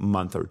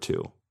month or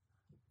two.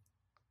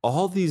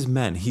 All these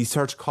men, he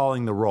starts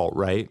calling the roll,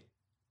 right?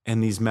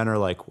 And these men are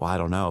like, well, I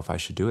don't know if I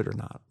should do it or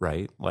not,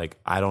 right? Like,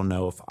 I don't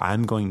know if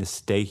I'm going to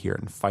stay here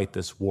and fight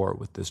this war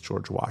with this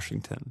George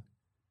Washington.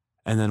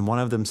 And then one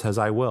of them says,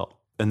 I will.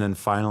 And then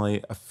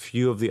finally, a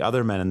few of the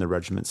other men in the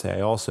regiment say,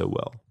 I also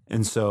will.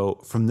 And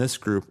so from this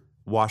group,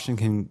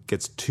 Washington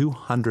gets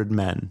 200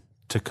 men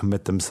to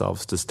commit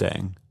themselves to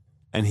staying.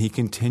 And he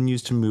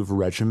continues to move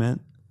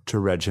regiment to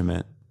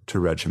regiment to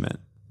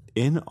regiment.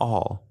 In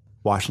all,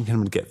 Washington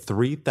would get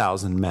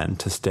 3,000 men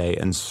to stay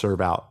and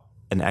serve out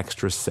an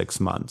extra 6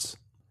 months.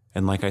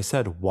 And like I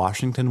said,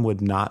 Washington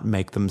would not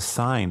make them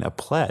sign a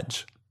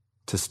pledge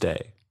to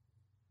stay.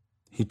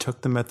 He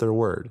took them at their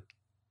word.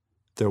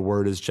 Their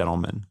word as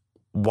gentlemen.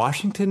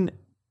 Washington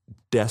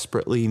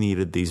desperately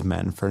needed these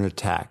men for an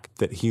attack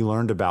that he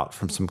learned about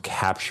from some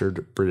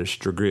captured British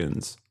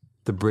dragoons.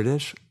 The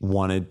British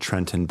wanted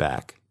Trenton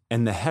back,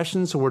 and the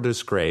Hessians were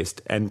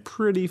disgraced and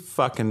pretty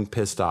fucking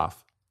pissed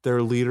off.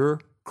 Their leader,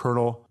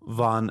 Colonel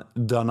von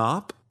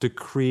Donop,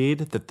 decreed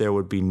that there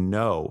would be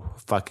no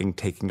fucking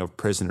taking of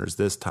prisoners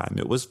this time.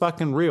 It was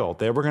fucking real.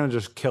 They were going to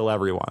just kill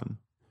everyone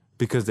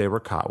because they were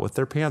caught with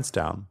their pants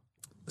down.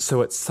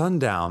 So at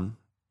sundown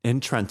in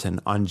Trenton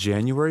on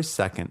January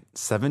 2nd,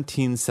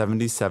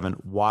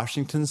 1777,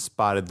 Washington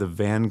spotted the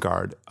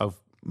vanguard of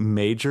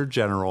Major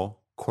General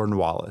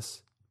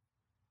Cornwallis.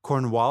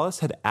 Cornwallis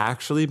had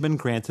actually been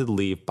granted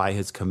leave by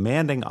his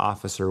commanding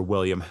officer,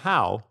 William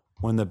Howe,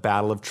 when the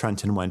Battle of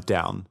Trenton went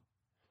down.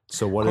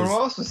 So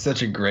Cornwallis was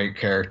such a great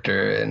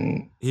character,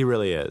 and he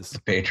really is.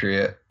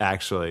 Patriot.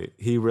 Actually,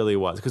 he really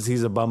was, because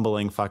he's a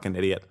bumbling fucking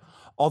idiot.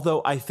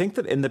 Although I think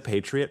that in The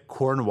Patriot,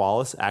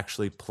 Cornwallis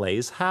actually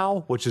plays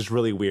Howe, which is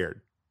really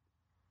weird.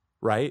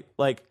 Right?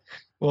 Like,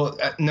 well,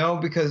 no,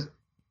 because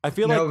I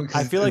feel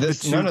like the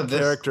two none of this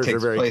characters takes are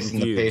very place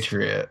confused. in The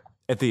Patriot.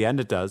 At the end,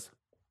 it does.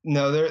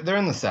 No, they're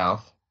in the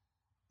South,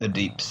 the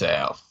Deep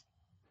South.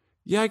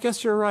 Yeah, I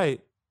guess you're right.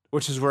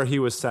 Which is where he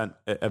was sent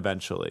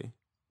eventually.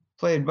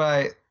 Played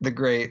by the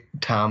great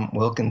Tom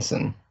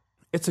Wilkinson.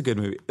 It's a good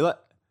movie.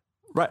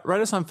 Write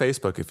us on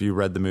Facebook if you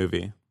read the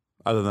movie.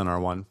 Other than our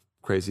one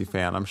crazy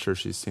fan, I'm sure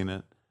she's seen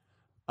it.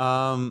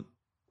 Our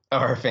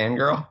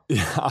fangirl?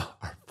 Yeah,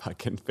 our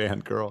fucking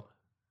fangirl.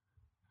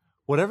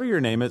 Whatever your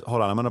name is,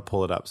 hold on, I'm going to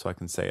pull it up so I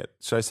can say it.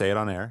 Should I say it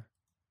on air?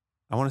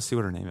 I want to see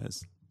what her name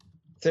is.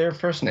 Say her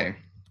first name.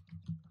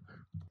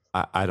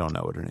 I don't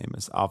know what her name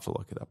is. I'll have to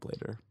look it up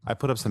later. I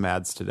put up some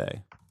ads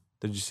today.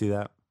 Did you see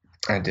that?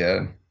 I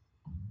did.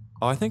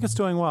 Oh, I think it's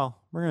doing well.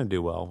 We're going to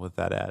do well with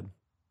that ad.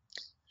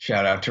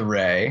 Shout out to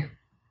Ray.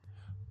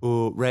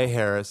 Ooh, Ray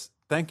Harris,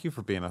 thank you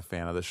for being a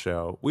fan of the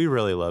show. We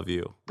really love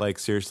you. Like,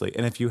 seriously.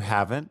 And if you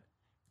haven't,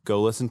 go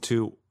listen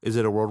to, is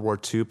it a World War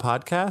II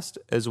podcast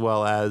as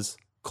well as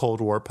Cold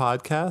War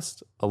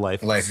podcast? A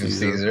Life of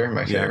Caesar,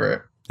 my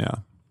favorite. Yeah.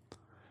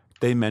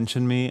 They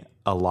mention me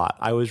a lot.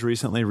 I was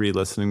recently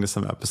re-listening to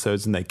some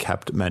episodes and they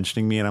kept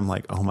mentioning me and I'm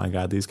like, oh my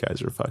God, these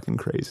guys are fucking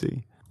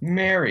crazy.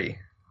 Mary.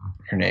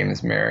 Her name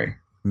is Mary.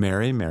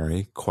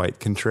 Mary, quite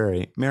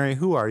contrary. Mary,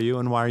 who are you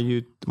and why do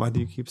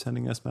you keep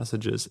sending us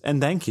messages? And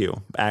thank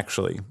you,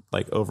 actually,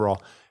 like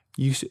overall.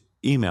 You should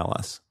email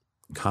us,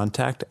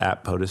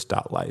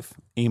 contact@potus.life.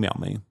 Email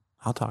me.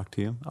 I'll talk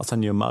to you. I'll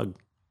send you a mug.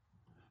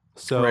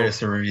 So write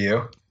us a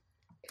review.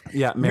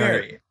 Yeah,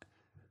 Mary,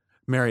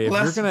 if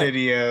less you're gonna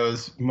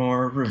videos,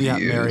 more reviews. Yeah,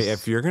 Mary,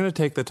 if you're gonna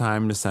take the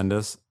time to send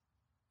us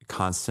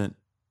constant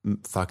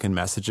fucking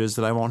messages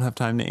that I won't have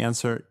time to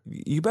answer,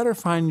 you better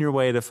find your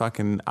way to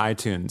fucking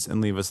iTunes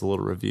and leave us a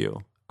little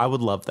review. I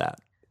would love that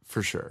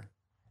for sure.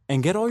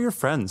 And get all your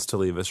friends to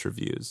leave us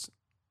reviews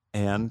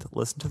and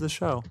listen to the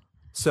show.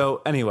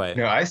 So anyway.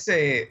 No, I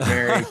say,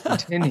 Mary,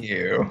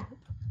 continue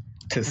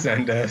to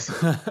send us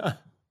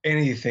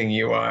anything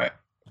you want.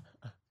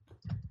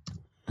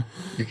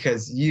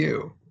 Because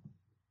you're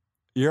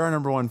our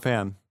number one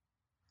fan.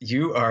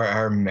 You are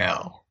our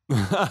Mel.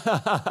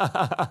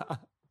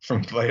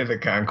 From Flight of the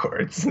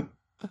Conchords.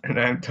 And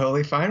I'm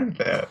totally fine with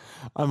that.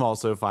 I'm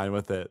also fine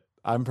with it.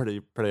 I'm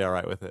pretty all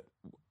right with it.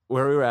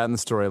 Where we were at in the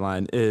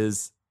storyline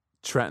is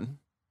Trenton,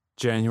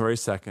 January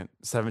 2nd,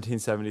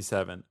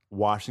 1777.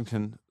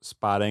 Washington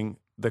spotting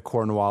the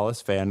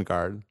Cornwallis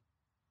vanguard,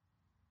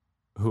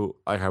 who,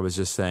 like I was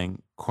just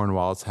saying,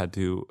 Cornwallis had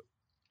to,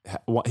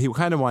 he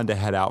kind of wanted to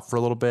head out for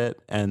a little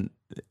bit, and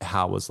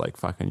Hal was like,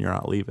 fucking, you're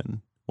not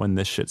leaving when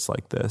this shit's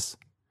like this.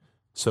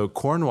 So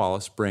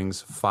Cornwallis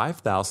brings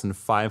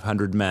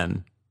 5,500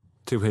 men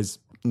to his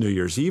New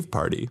Year's Eve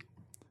party.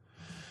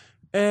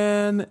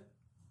 And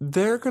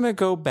they're going to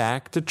go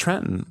back to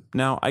Trenton.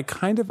 Now, I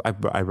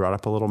brought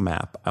up a little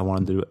map. I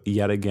wanted to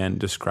yet again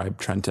describe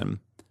Trenton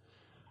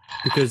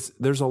because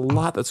there's a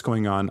lot that's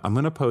going on. I'm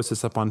going to post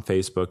this up on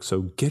Facebook.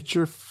 So get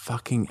your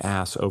fucking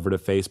ass over to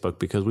Facebook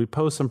because we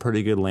post some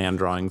pretty good land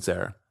drawings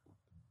there.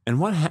 And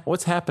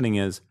what's happening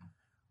is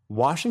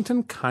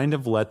Washington kind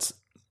of lets...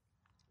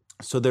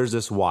 So there's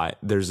this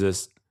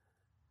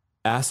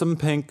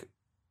Assunpink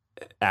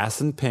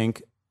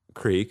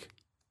Creek,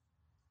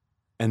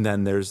 and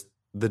then there's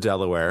the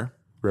Delaware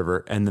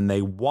River, and then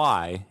they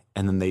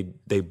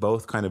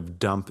both kind of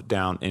dump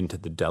down into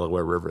the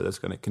Delaware River that's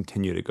going to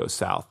continue to go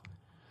south.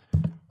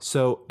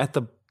 So at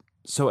the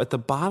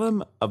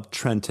bottom of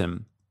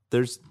Trenton,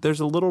 there's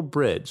a little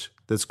bridge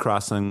that's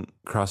crossing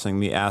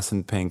the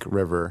Assunpink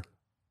River,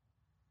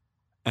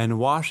 and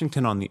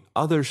Washington on the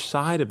other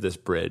side of this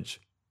bridge,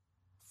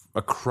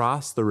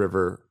 across the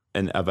river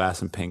of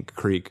Assunpink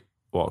Creek,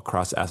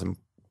 across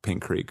Assunpink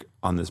Creek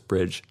on this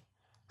bridge,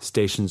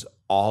 stations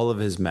all of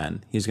his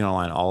men. He's going to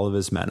line all of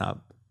his men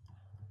up.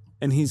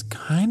 And he's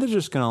kind of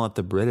just going to let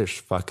the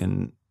British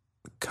fucking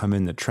come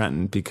into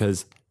Trenton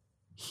because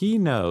he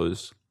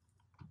knows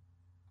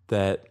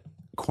that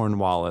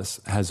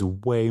Cornwallis has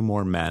way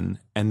more men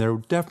and they're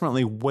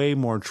definitely way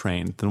more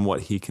trained than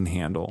what he can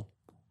handle.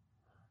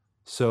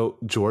 So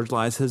George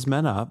lines his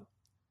men up.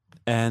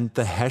 And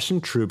the Hessian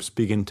troops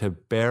begin to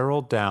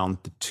barrel down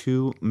the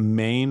two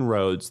main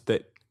roads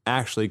that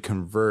actually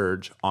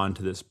converge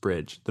onto this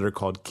bridge that are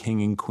called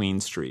King and Queen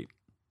Street,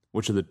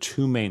 which are the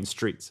two main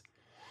streets.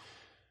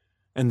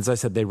 And as I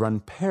said, they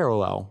run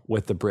parallel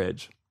with the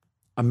bridge.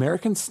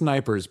 American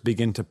snipers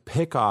begin to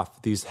pick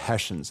off these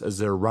Hessians as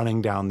they're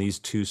running down these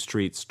two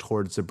streets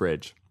towards the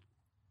bridge.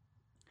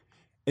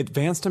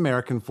 Advanced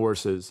American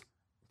forces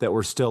that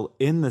were still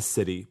in the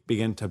city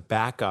begin to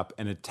back up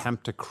and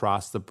attempt to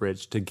cross the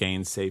bridge to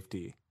gain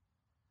safety.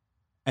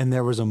 And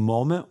there was a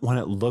moment when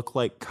it looked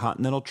like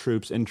Continental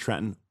troops in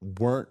Trenton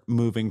weren't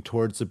moving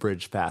towards the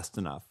bridge fast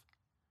enough.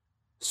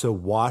 So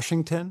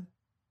Washington,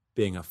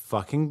 being a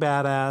fucking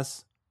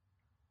badass,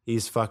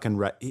 he's fucking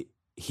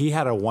he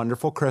had a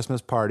wonderful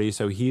Christmas party,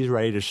 so he's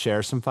ready to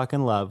share some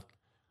fucking love.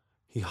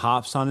 He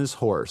hops on his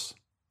horse,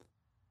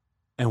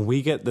 and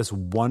we get this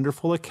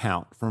wonderful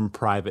account from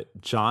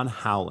Private John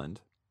Howland.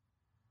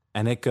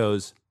 And it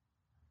goes,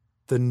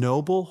 the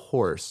noble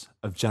horse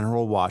of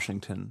General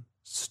Washington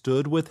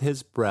stood with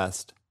his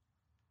breast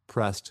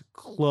pressed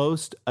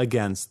close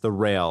against the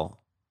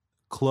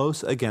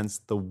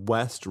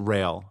west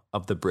rail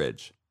of the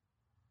bridge,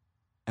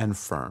 and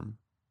firm,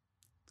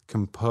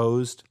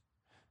 composed,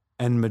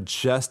 and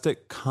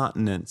majestic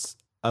countenance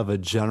of a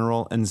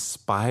general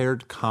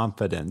inspired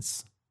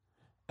confidence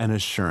and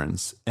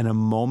assurance in a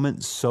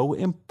moment so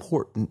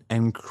important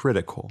and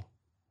critical.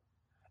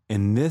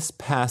 In this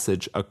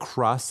passage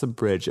across the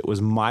bridge, it was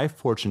my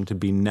fortune to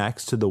be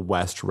next to the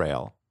west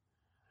rail.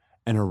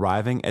 And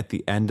arriving at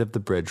the end of the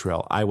bridge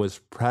rail, I was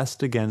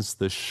pressed against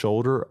the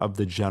shoulder of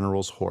the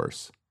general's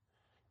horse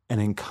and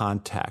in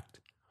contact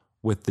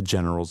with the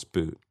general's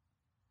boot.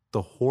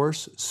 The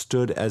horse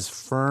stood as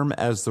firm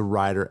as the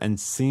rider and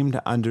seemed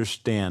to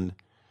understand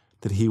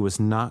that he was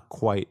not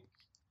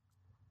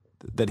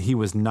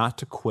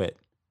to quit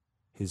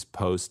his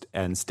post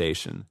and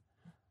station.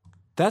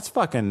 That's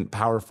fucking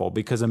powerful,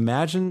 because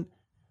imagine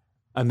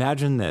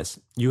this.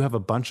 You have a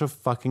bunch of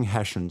fucking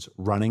Hessians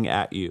running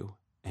at you,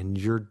 and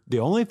the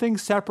only thing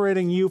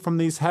separating you from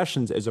these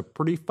Hessians is a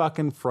pretty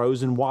fucking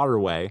frozen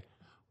waterway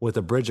with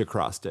a bridge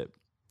across it.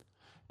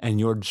 And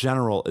your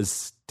general is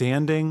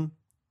standing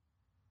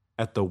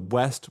at the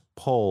west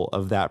pole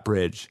of that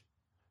bridge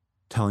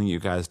telling you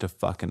guys to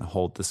fucking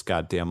hold this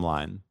goddamn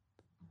line.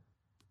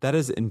 That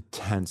is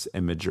intense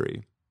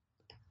imagery.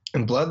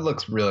 And blood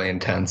looks really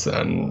intense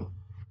in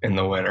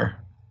the winter.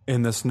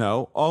 In the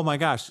snow. Oh my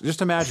gosh.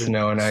 Just imagine.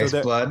 Snow and ice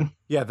blood.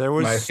 Yeah, there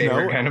was my snow. My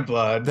favorite kind of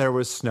blood. There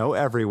was snow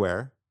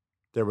everywhere.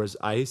 There was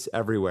ice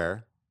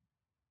everywhere.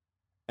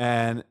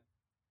 And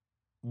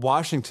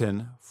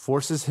Washington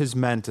forces his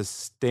men to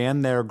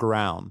stand their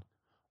ground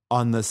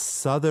on the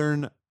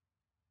southern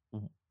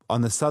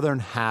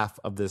half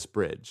of this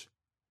bridge,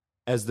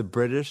 as the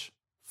British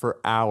for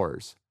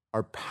hours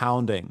are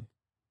pounding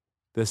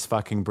this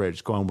fucking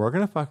bridge, going, we're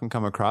going to fucking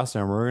come across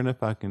there and we're going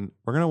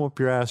to whoop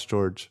your ass,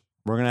 George.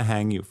 We're going to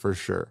hang you for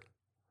sure.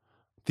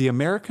 The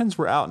Americans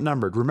were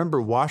outnumbered.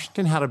 Remember,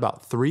 Washington had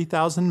about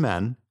 3,000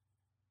 men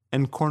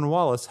and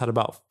Cornwallis had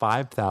about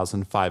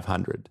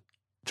 5,500.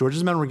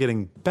 George's men were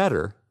getting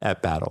better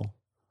at battle,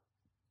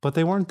 but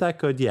they weren't that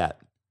good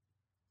yet.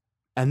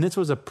 And this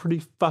was a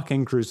pretty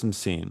fucking gruesome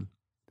scene.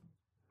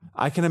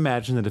 I can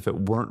imagine that if it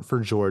weren't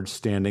for George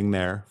standing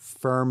there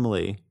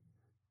firmly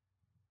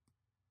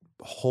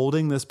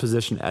holding this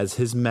position as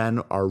his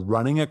men are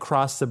running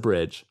across the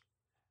bridge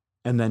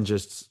and then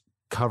just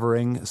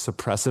covering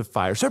suppressive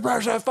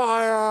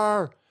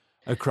fire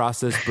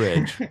across this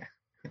bridge,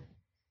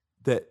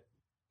 that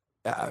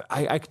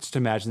I could just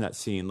imagine that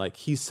scene. Like,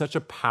 he's such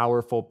a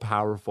powerful,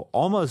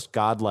 almost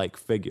godlike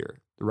figure,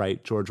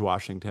 right? George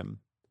Washington.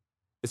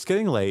 It's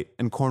getting late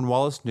and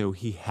Cornwallis knew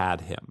he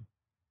had him.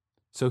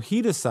 So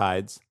he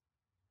decides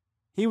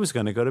he was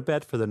going to go to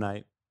bed for the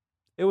night.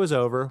 It was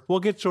over. We'll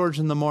get George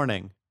in the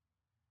morning.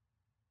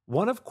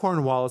 One of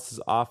Cornwallis's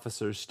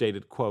officers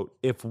stated, quote,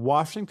 "If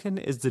Washington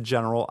is the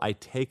general I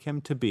take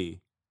him to be,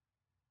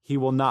 he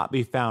will not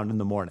be found in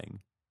the morning."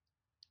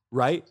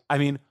 Right? I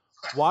mean,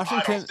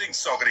 Washington... I don't think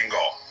so, gringo.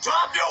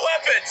 Drop your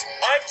weapons!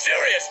 I'm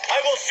serious!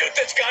 I will shoot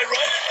this guy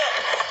right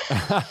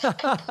now!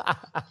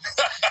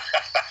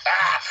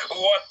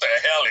 What the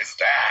hell is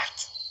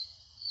that?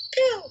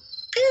 Pew!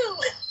 Pew!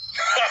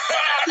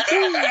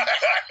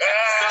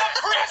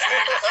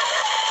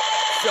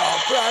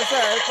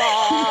 Suppressing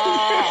fire!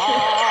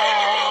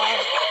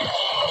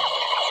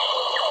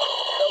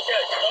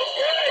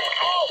 Okay.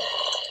 Oh.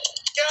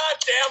 God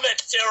damn it,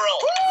 Cyril!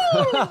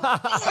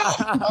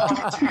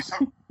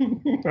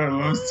 I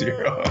love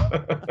Cyril.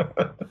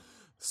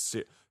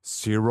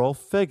 Cyril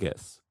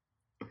Figgis.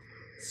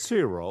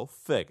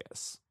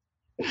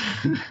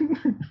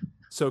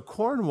 So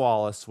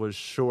Cornwallis was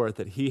sure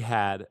that he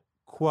had,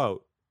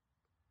 quote,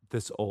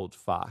 this old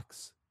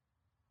fox.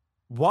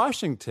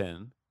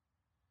 Washington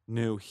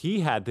knew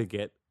he had to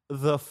get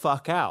the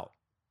fuck out.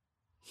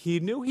 He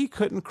knew he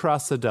couldn't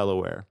cross the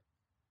Delaware.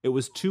 It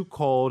was too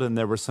cold and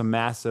there were some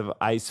massive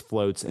ice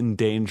floats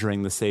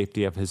endangering the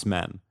safety of his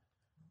men.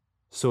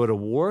 So at a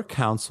war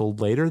council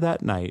later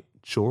that night,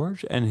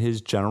 George and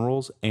his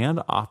generals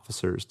and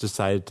officers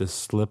decided to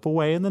slip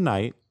away in the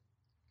night,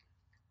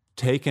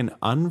 take an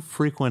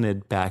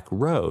unfrequented back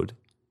road,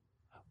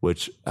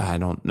 which I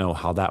don't know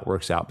how that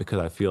works out because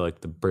I feel like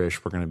the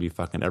British were going to be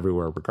fucking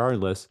everywhere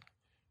regardless.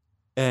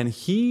 And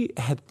he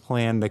had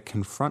planned to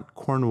confront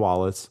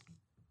Cornwallis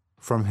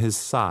from his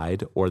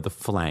side, or the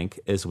flank,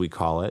 as we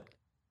call it,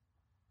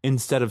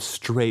 instead of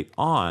straight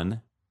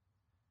on.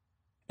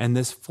 And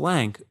this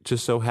flank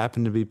just so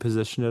happened to be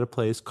positioned at a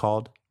place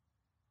called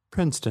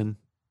Princeton.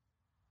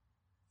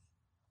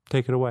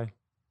 Take it away.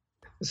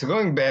 So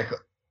going back, a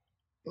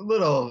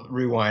little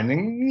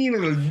rewinding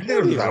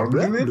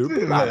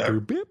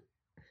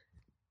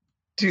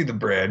to the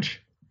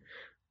bridge.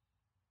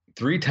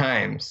 3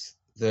 times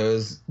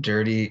those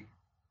dirty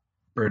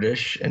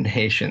British and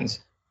Haitians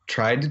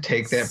tried to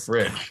take that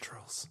bridge.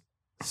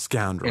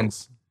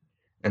 Scoundrels.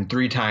 And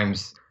 3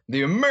 times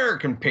the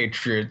American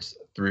patriots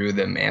threw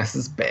the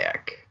masses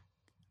back.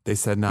 They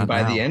said not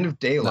by now. The end of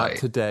daylight. Not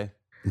today.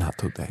 Not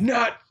today.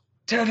 Not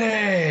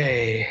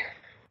today.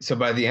 So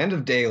by the end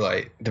of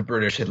daylight, the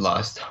British had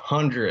lost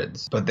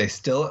hundreds, but they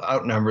still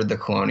outnumbered the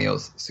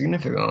colonials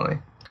significantly.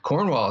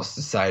 Cornwallis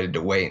decided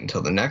to wait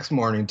until the next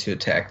morning to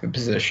attack the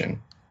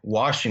position.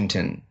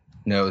 Washington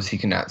knows he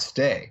cannot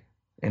stay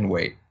and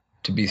wait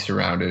to be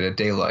surrounded at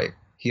daylight.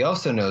 He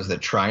also knows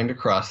that trying to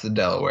cross the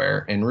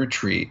Delaware in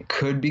retreat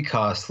could be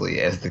costly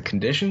as the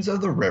conditions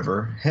of the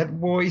river had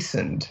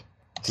moistened.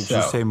 Did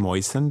you say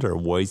moistened or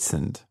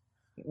moistened?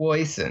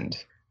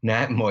 Moistened.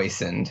 Not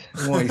moistened.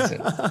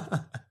 Moistened.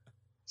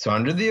 So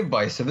under the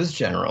advice of his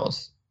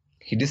generals,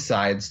 he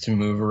decides to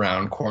move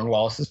around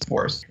Cornwallis's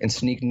force and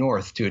sneak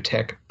north to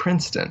attack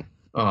Princeton.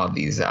 Oh,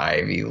 these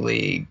Ivy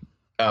League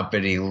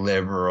uppity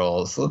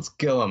liberals. Let's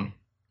kill them.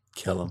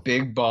 Kill them.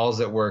 Big balls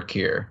at work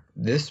here.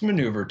 This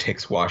maneuver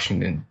takes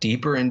Washington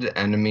deeper into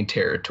enemy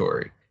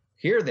territory.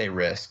 Here they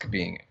risk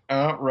being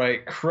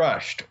outright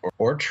crushed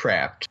or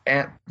trapped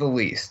at the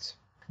least.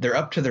 They're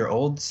up to their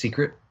old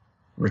secret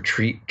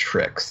retreat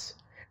tricks,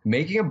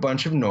 making a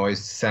bunch of noise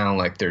to sound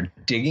like they're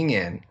digging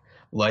in,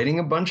 lighting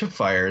a bunch of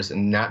fires,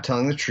 and not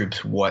telling the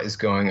troops what is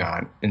going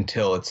on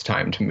until it's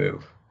time to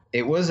move.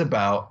 It was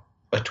about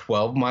a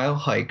 12-mile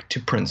hike to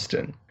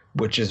Princeton,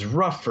 which is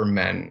rough for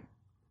men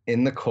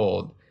in the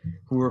cold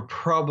who were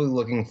probably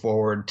looking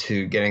forward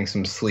to getting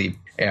some sleep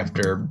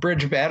after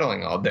bridge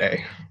battling all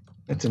day.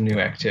 That's a new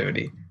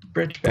activity.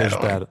 Bridge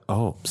battling.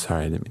 Oh,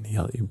 sorry, I didn't mean to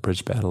yell at you.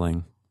 Bridge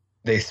battling.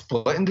 They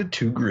split into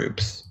two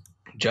groups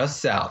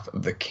just south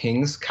of the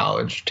King's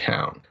College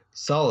town.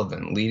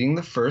 Sullivan leading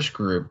the first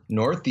group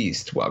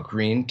northeast while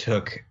Greene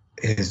took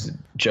his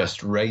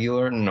just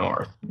regular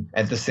north.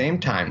 At the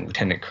same time,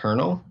 Lieutenant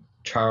Colonel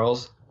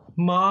Charles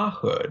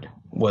Mahood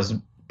was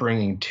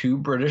bringing two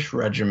British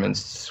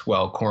regiments to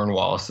swell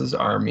Cornwallis's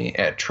army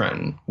at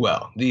Trenton.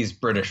 Well, these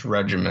British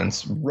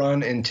regiments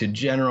run into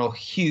General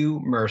Hugh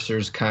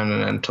Mercer's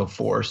Continental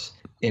Force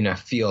in a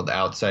field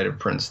outside of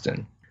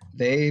Princeton.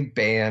 They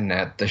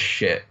bayonet the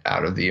shit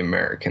out of the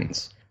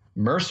Americans.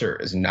 Mercer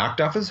is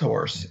knocked off his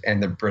horse,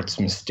 and the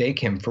Brits mistake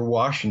him for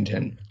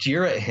Washington,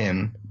 jeer at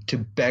him to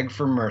beg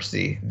for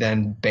mercy,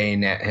 then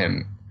bayonet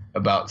him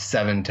about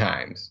 7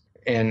 times.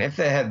 And if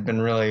they had been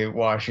really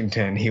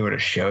Washington, he would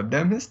have showed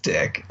them his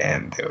dick,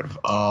 and they would have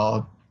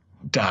all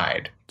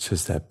died.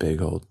 Just that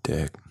big old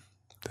dick.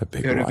 That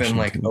big It would have been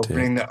like Washington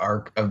opening dick. the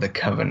Ark of the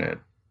Covenant.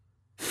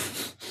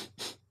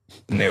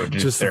 And they would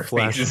just their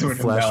faces would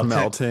have flesh melted.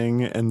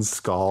 melting and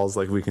skulls.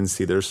 Like we can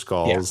see their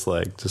skulls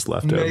like just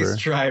left Nice over.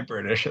 try,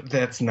 British.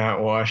 That's not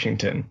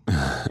Washington.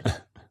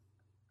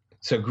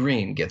 So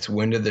Greene gets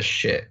wind of the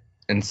shit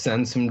and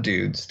sends some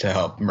dudes to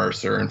help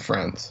Mercer and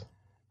friends.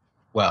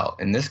 Well,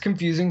 in this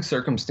confusing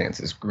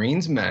circumstances,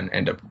 Greene's men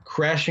end up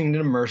crashing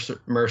into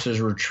Mercer's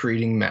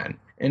retreating men,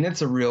 and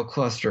it's a real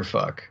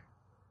clusterfuck.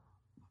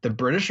 The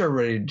British are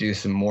ready to do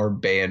some more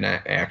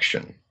bayonet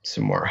action,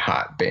 some more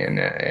hot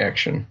bayonet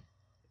action.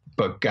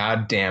 But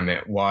god damn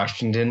it,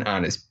 Washington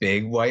on his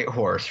big white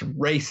horse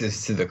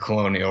races to the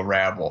colonial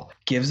rabble,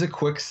 gives a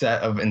quick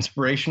set of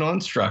inspirational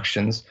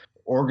instructions,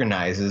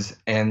 organizes,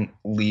 and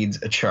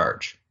leads a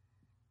charge.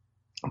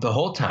 The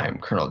whole time,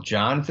 Colonel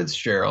John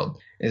Fitzgerald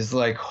is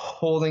like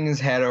holding his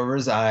head over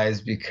his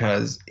eyes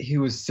because he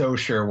was so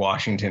sure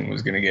Washington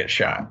was going to get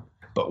shot.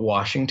 But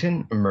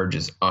Washington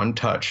emerges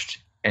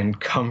untouched and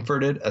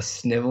comforted a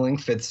sniveling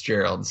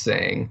Fitzgerald,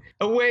 saying,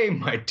 "Away,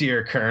 my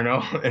dear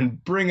Colonel,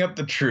 and bring up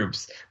the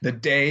troops. The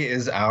day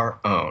is our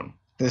own."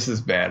 This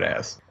is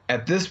badass.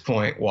 At this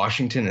point,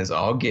 Washington is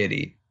all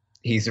giddy.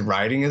 He's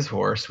riding his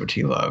horse, which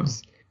he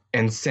loves,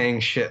 and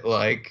saying shit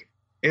like,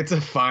 "It's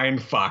a fine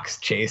fox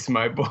chase,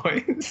 my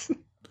boys."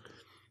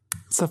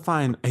 It's a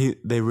fine.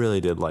 They really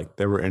did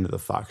they were into the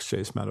fox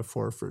chase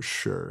metaphor for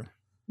sure.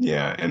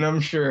 Yeah, and I'm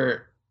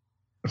sure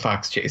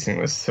fox chasing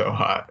was so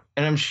hot.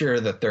 And I'm sure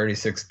the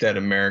 36 dead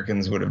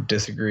Americans would have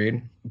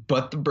disagreed.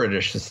 But the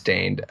British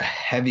sustained a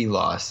heavy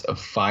loss of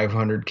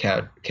 500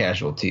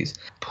 casualties,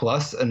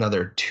 plus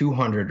another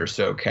 200 or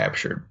so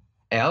captured.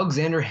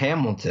 Alexander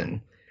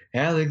Hamilton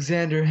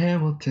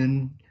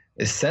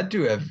is said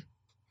to have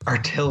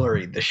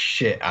artilleried the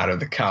shit out of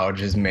the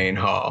college's main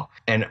hall.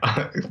 And,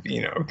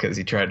 because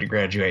he tried to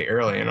graduate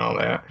early and all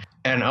that.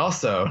 And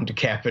also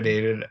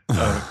decapitated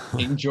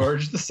King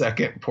George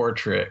II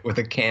portrait with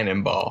a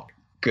cannonball.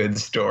 Good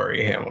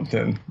story,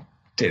 Hamilton.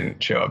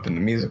 Didn't show up in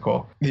the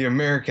musical. The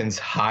Americans,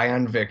 high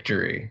on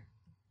victory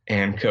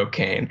and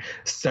cocaine,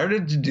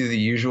 started to do the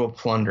usual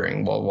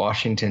plundering while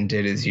Washington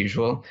did his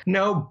usual.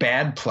 No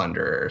bad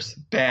plunderers.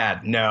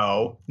 Bad.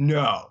 No.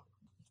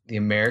 The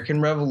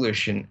American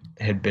Revolution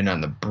had been on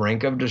the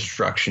brink of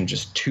destruction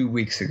just 2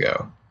 weeks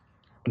ago.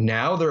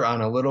 Now they're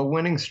on a little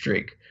winning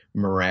streak.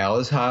 Morale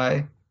is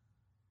high.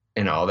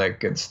 And all that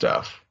good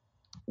stuff.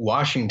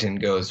 Washington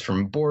goes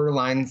from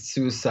borderline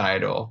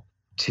suicidal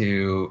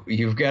to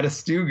 "you've got a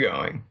stew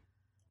going."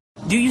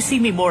 Do you see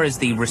me more as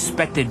the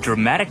respected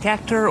dramatic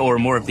actor or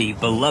more of the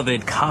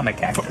beloved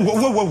comic actor?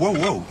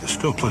 Whoa. There's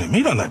still plenty of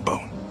meat on that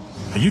bone.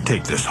 Now you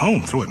take this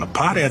home, throw it in a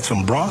pot, add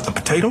some broth, a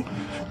potato.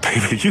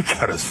 Baby, you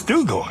got a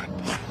stew going.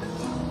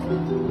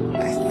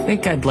 I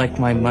think I'd like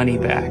my money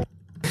back.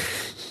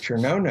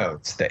 Chernow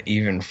notes that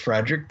even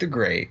Frederick the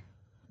Great,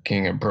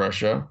 King of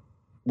Prussia,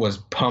 was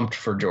pumped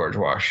for George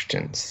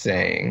Washington,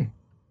 saying,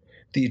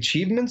 "The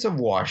achievements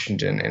of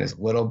Washington and his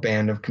little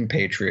band of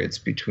compatriots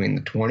between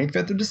the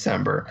 25th of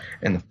December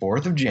and the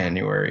 4th of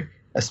January,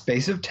 a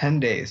space of 10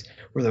 days,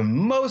 were the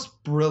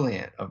most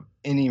brilliant of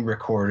any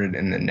recorded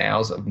in the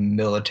annals of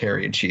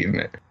military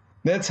achievement."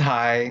 That's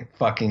high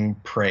fucking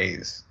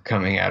praise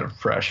coming out of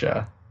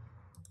Prussia.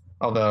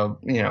 Although,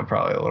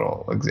 probably a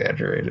little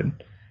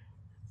exaggerated.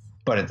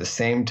 But at the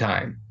same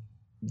time,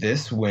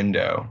 this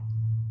window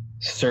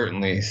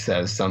certainly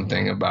says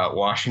something about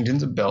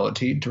Washington's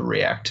ability to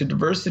react to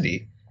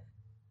diversity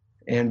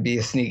and be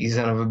a sneaky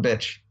son of a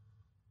bitch.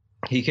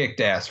 He kicked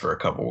ass for a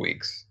couple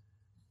weeks.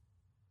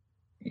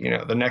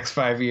 the next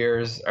 5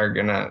 years are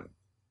going to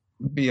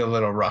be a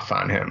little rough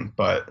on him,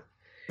 but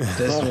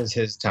this was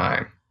his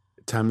time.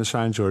 Time to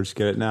shine, George.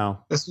 Get it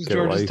now. This was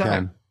George's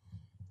time.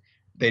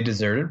 They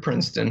deserted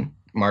Princeton,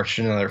 marched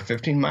another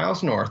 15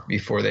 miles north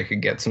before they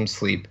could get some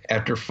sleep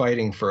after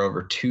fighting for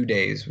over 2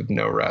 days with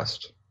no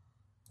rest.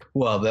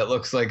 Well, that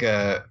looks like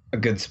a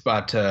good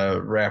spot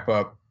to wrap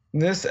up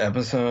this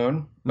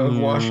episode of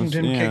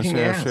Washington Kicking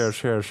Ass.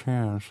 Yes.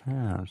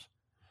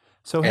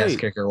 So, Ass hey,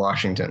 Kicker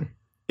Washington.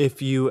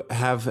 if you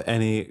have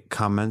any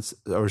comments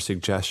or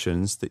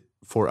suggestions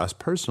for us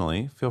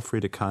personally, feel free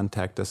to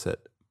contact us at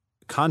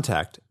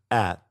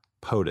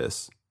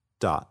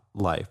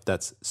contact@potus.life.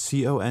 That's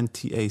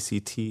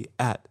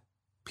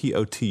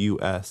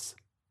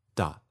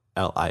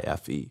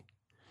CONTACT@POTUS.LIFE.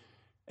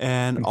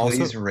 And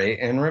please also rate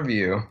and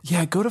review.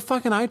 Yeah, go to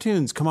fucking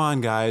iTunes. Come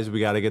on, guys. We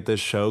got to get this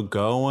show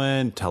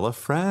going. Tell a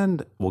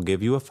friend. We'll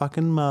give you a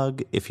fucking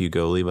mug if you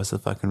go leave us a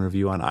fucking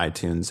review on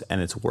iTunes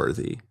and it's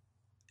worthy.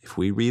 If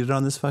we read it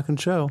on this fucking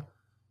show,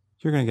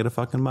 you're going to get a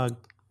fucking mug.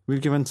 We've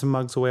given some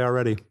mugs away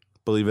already.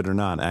 Believe it or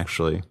not,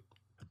 actually.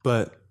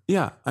 But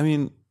yeah, I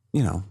mean,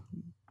 go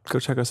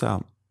check us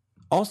out.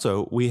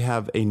 Also, we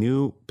have a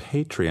new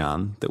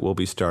Patreon that we'll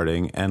be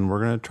starting, and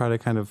we're going to try to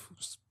kind of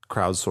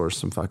crowdsource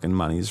some fucking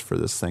monies for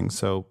this thing.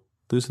 So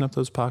loosen up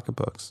those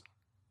pocketbooks.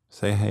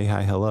 Say hey,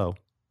 hi, hello.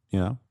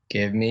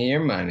 Give me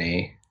your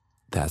money.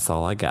 That's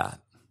all I got.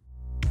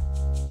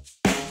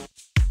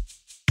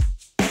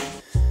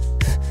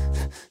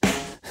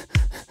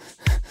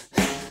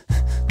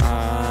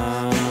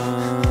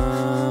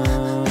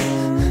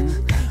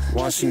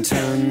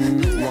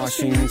 Washington,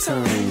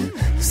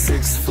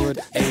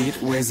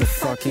 6'8", weighs a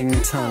fucking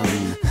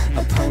ton.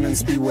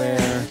 Opponents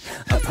beware,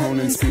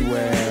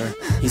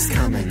 he's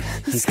coming.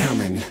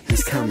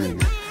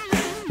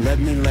 Let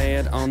me lay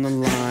it on the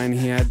line,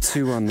 he had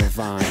 2 on the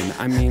vine.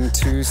 I mean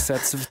 2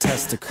 sets of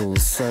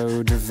testicles,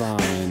 so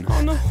divine.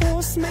 On a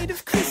horse made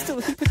of crystal,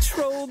 he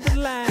patrolled the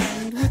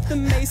land with the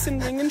mason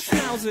ring and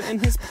schnauzer in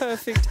his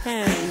perfect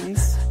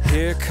hands.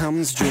 Here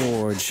comes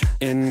George,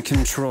 in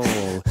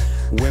control.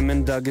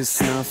 Women dug his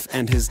snuff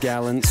and his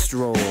gallant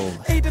stroll.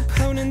 8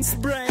 opponents'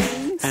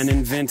 brains and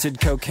invented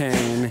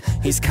cocaine.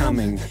 He's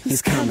coming.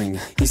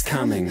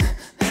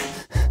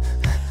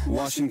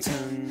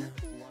 Washington.